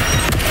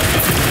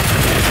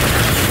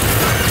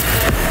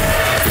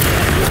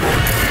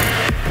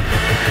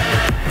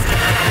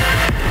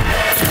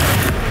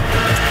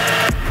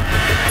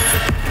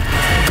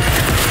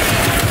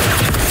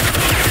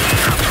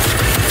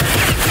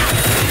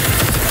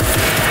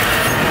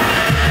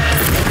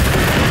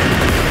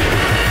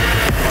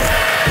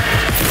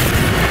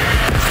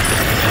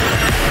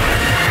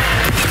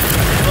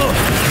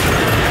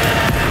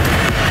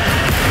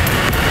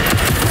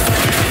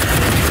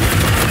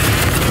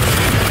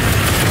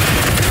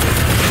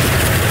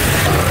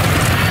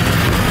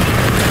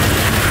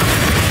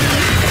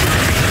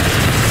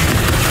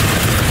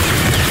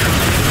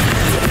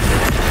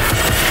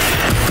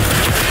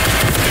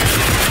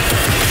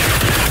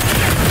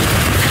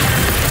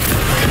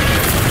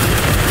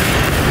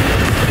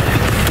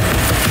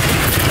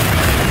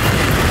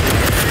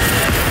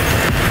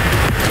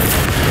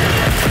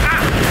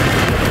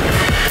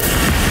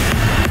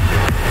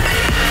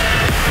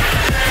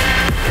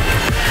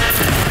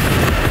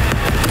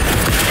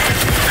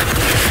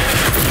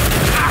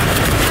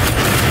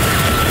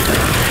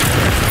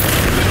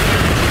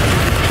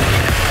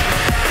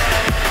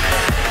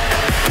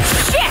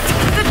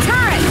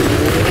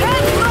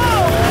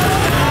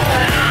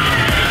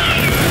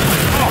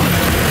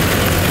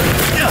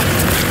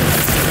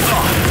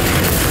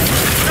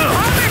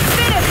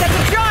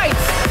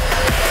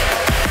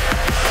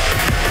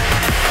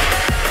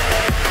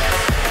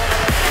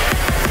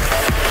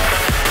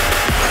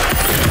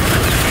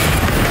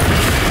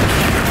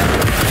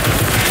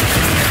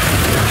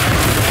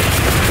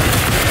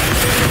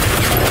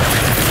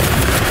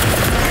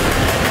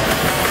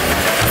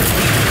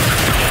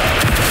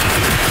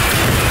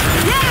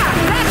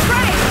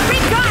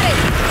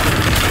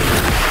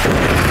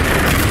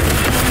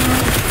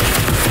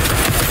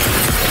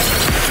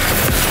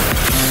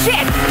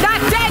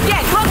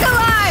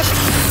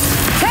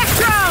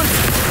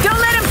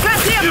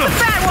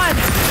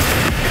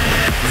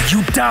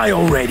 You die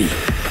already!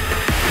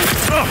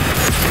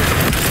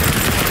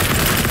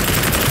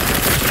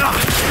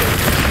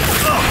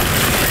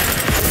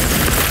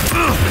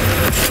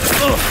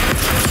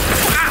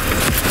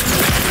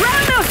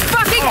 Ground those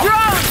fucking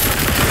drones!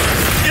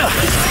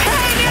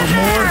 Hang in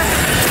there!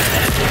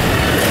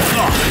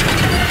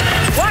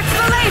 Watch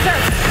the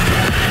lasers!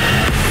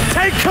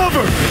 Take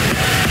cover!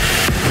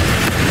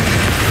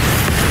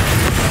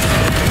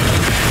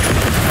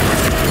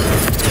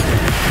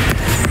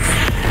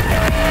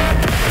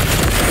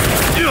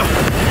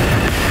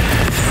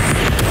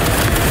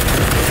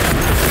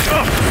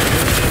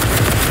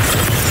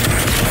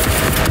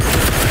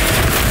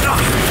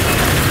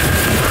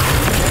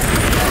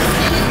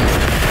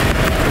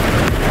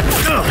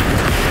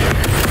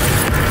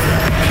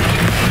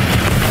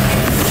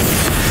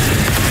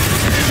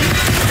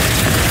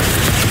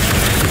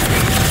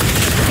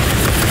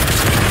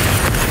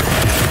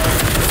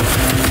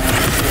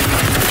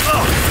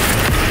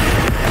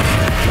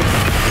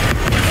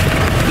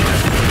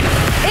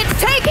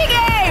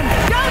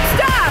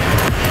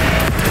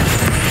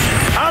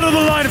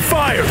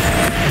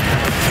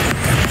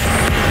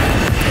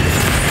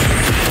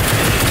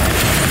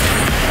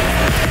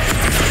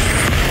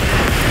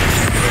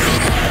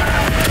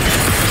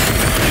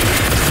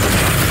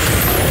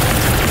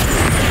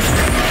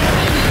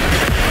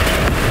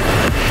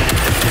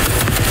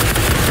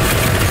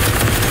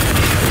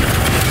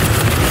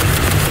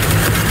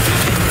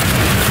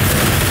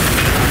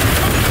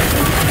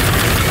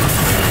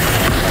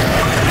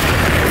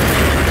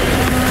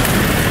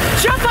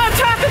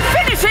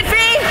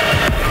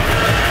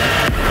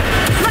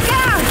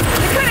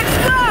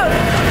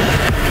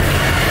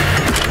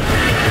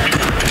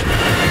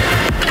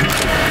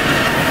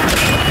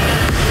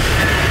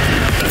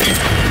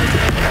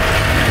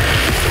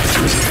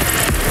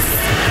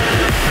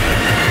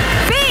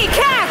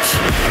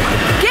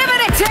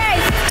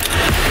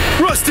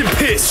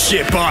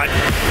 shit, bot!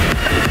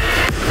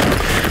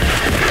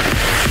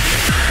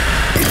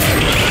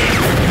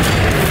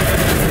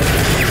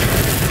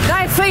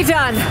 Nicely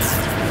done!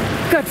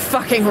 Good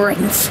fucking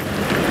riddance.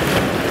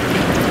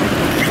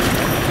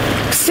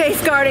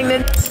 Safeguarding the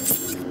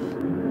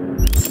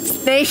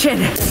nation.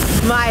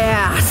 My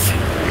ass.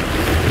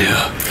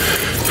 Yeah.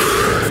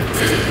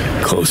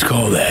 Close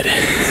call, that.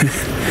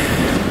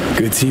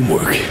 Good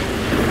teamwork.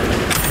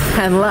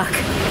 And luck.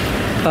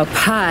 A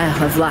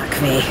pile of luck,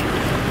 V.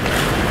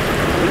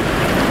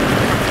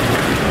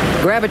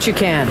 Grab what you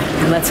can,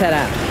 and let's head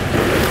out.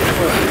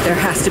 There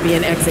has to be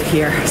an exit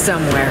here,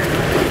 somewhere.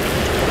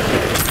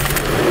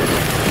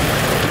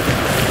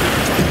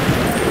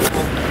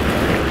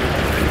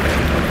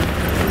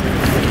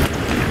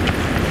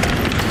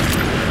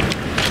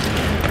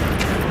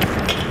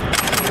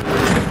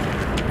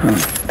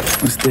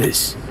 What's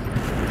this?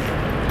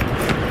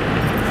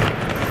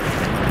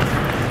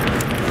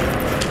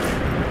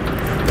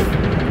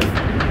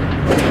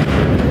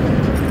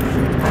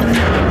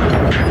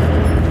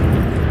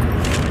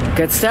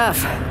 Good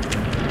stuff.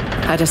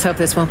 I just hope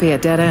this won't be a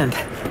dead end.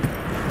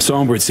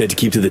 Songbird said to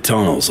keep to the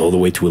tunnels all the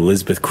way to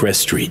Elizabeth Crest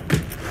Street.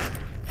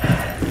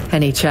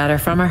 Any chatter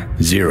from her?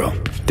 Zero.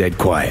 Dead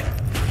quiet.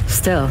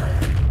 Still.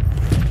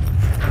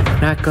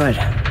 Not good.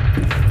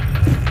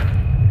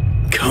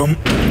 Come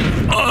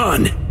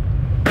on!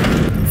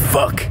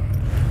 Fuck.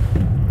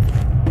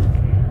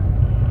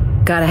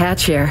 Got a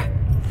hatch here.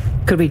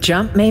 Could we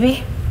jump,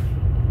 maybe?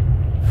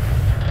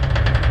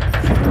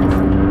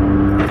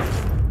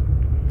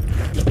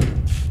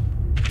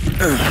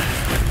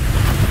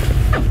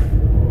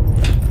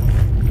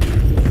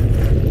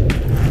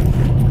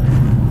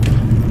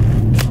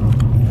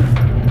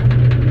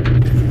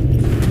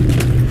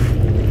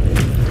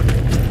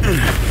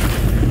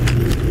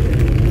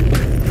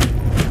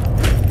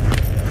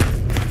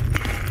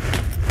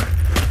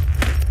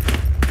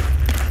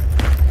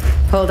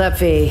 Hold up,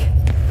 V.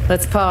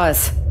 Let's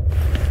pause.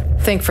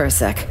 Think for a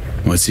sec.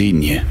 What's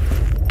eating you?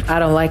 I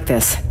don't like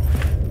this.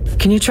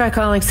 Can you try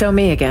calling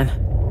So-Mi again?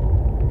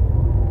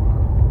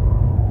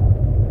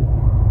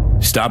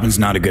 Stopping's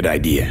not a good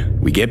idea.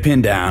 We get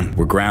pinned down,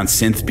 we're ground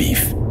synth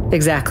beef.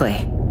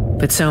 Exactly.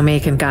 But So-Mi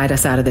can guide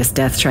us out of this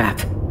death trap.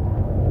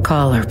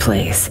 Call her,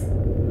 please.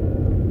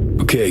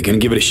 Okay, gonna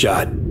give it a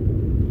shot.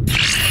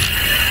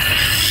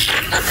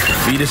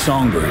 Beat a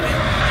Songbird.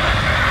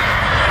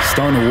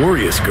 Starting to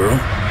worry us, girl.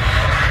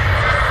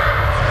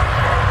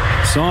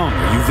 Song,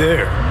 are you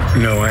there?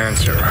 No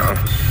answer, huh?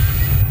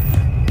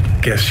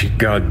 Guess you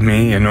got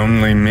me and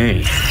only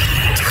me.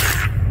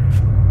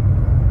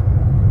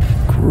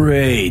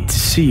 Great to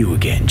see you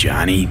again,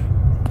 Johnny.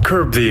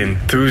 Curb the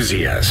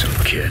enthusiasm,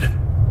 kid.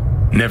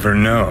 Never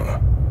know.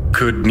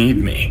 Could need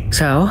me.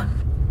 So?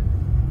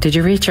 Did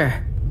you reach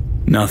her?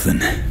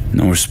 Nothing.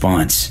 No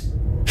response.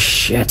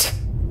 Shit.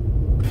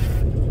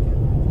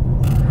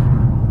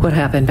 What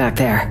happened back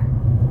there?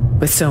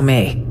 With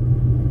So-Mi?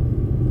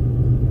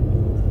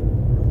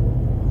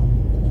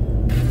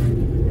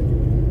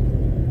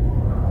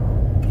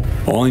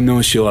 All I know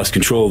is she lost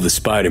control of the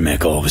spider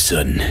mech all of a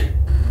sudden.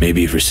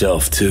 Maybe of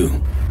herself,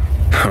 too.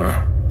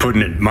 Huh.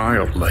 Putting it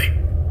mildly.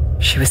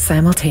 She was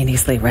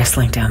simultaneously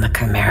wrestling down the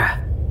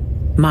Chimera,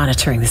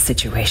 monitoring the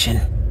situation,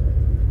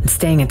 and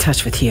staying in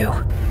touch with you.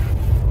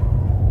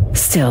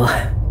 Still,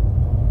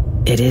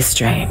 it is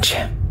strange.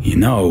 You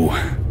know,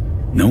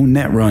 no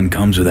net run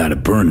comes without a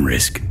burn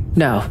risk.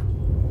 No.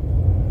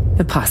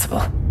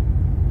 Impossible.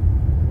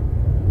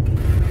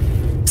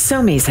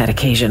 So-Mi's had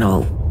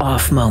occasional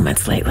off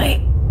moments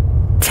lately.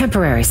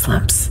 Temporary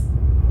slumps.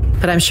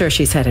 But I'm sure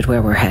she's headed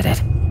where we're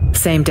headed.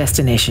 Same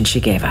destination she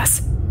gave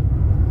us.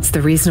 It's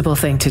the reasonable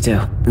thing to do.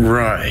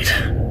 Right.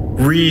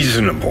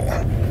 Reasonable.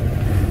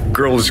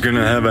 Girl's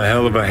gonna have a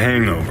hell of a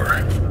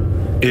hangover.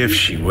 If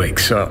she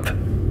wakes up.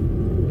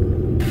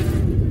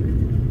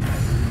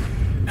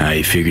 How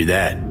you figure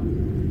that?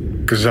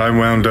 'Cause I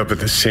wound up at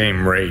the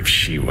same rave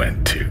she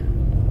went to.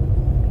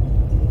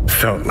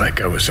 Felt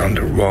like I was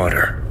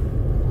underwater.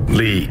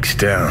 Leagues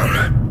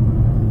down.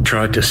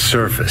 Tried to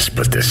surface,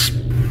 but this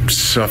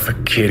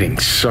suffocating,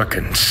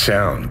 sucking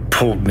sound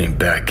pulled me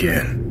back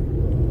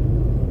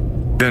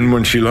in. Then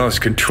when she lost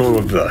control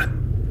of the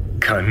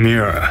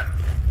Chimera,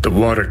 the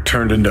water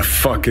turned into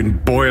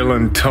fucking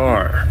boiling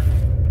tar.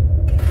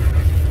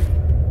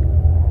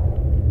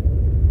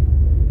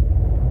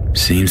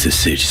 Seems the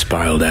sitch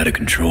spiraled out of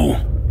control.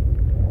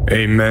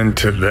 Amen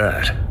to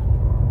that.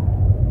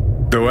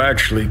 Though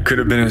actually could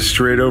have been a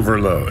straight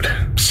overload.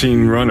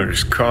 Seen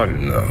runners caught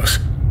in those.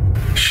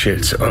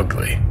 Shit's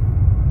ugly.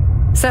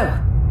 So,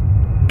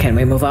 can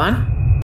we move on?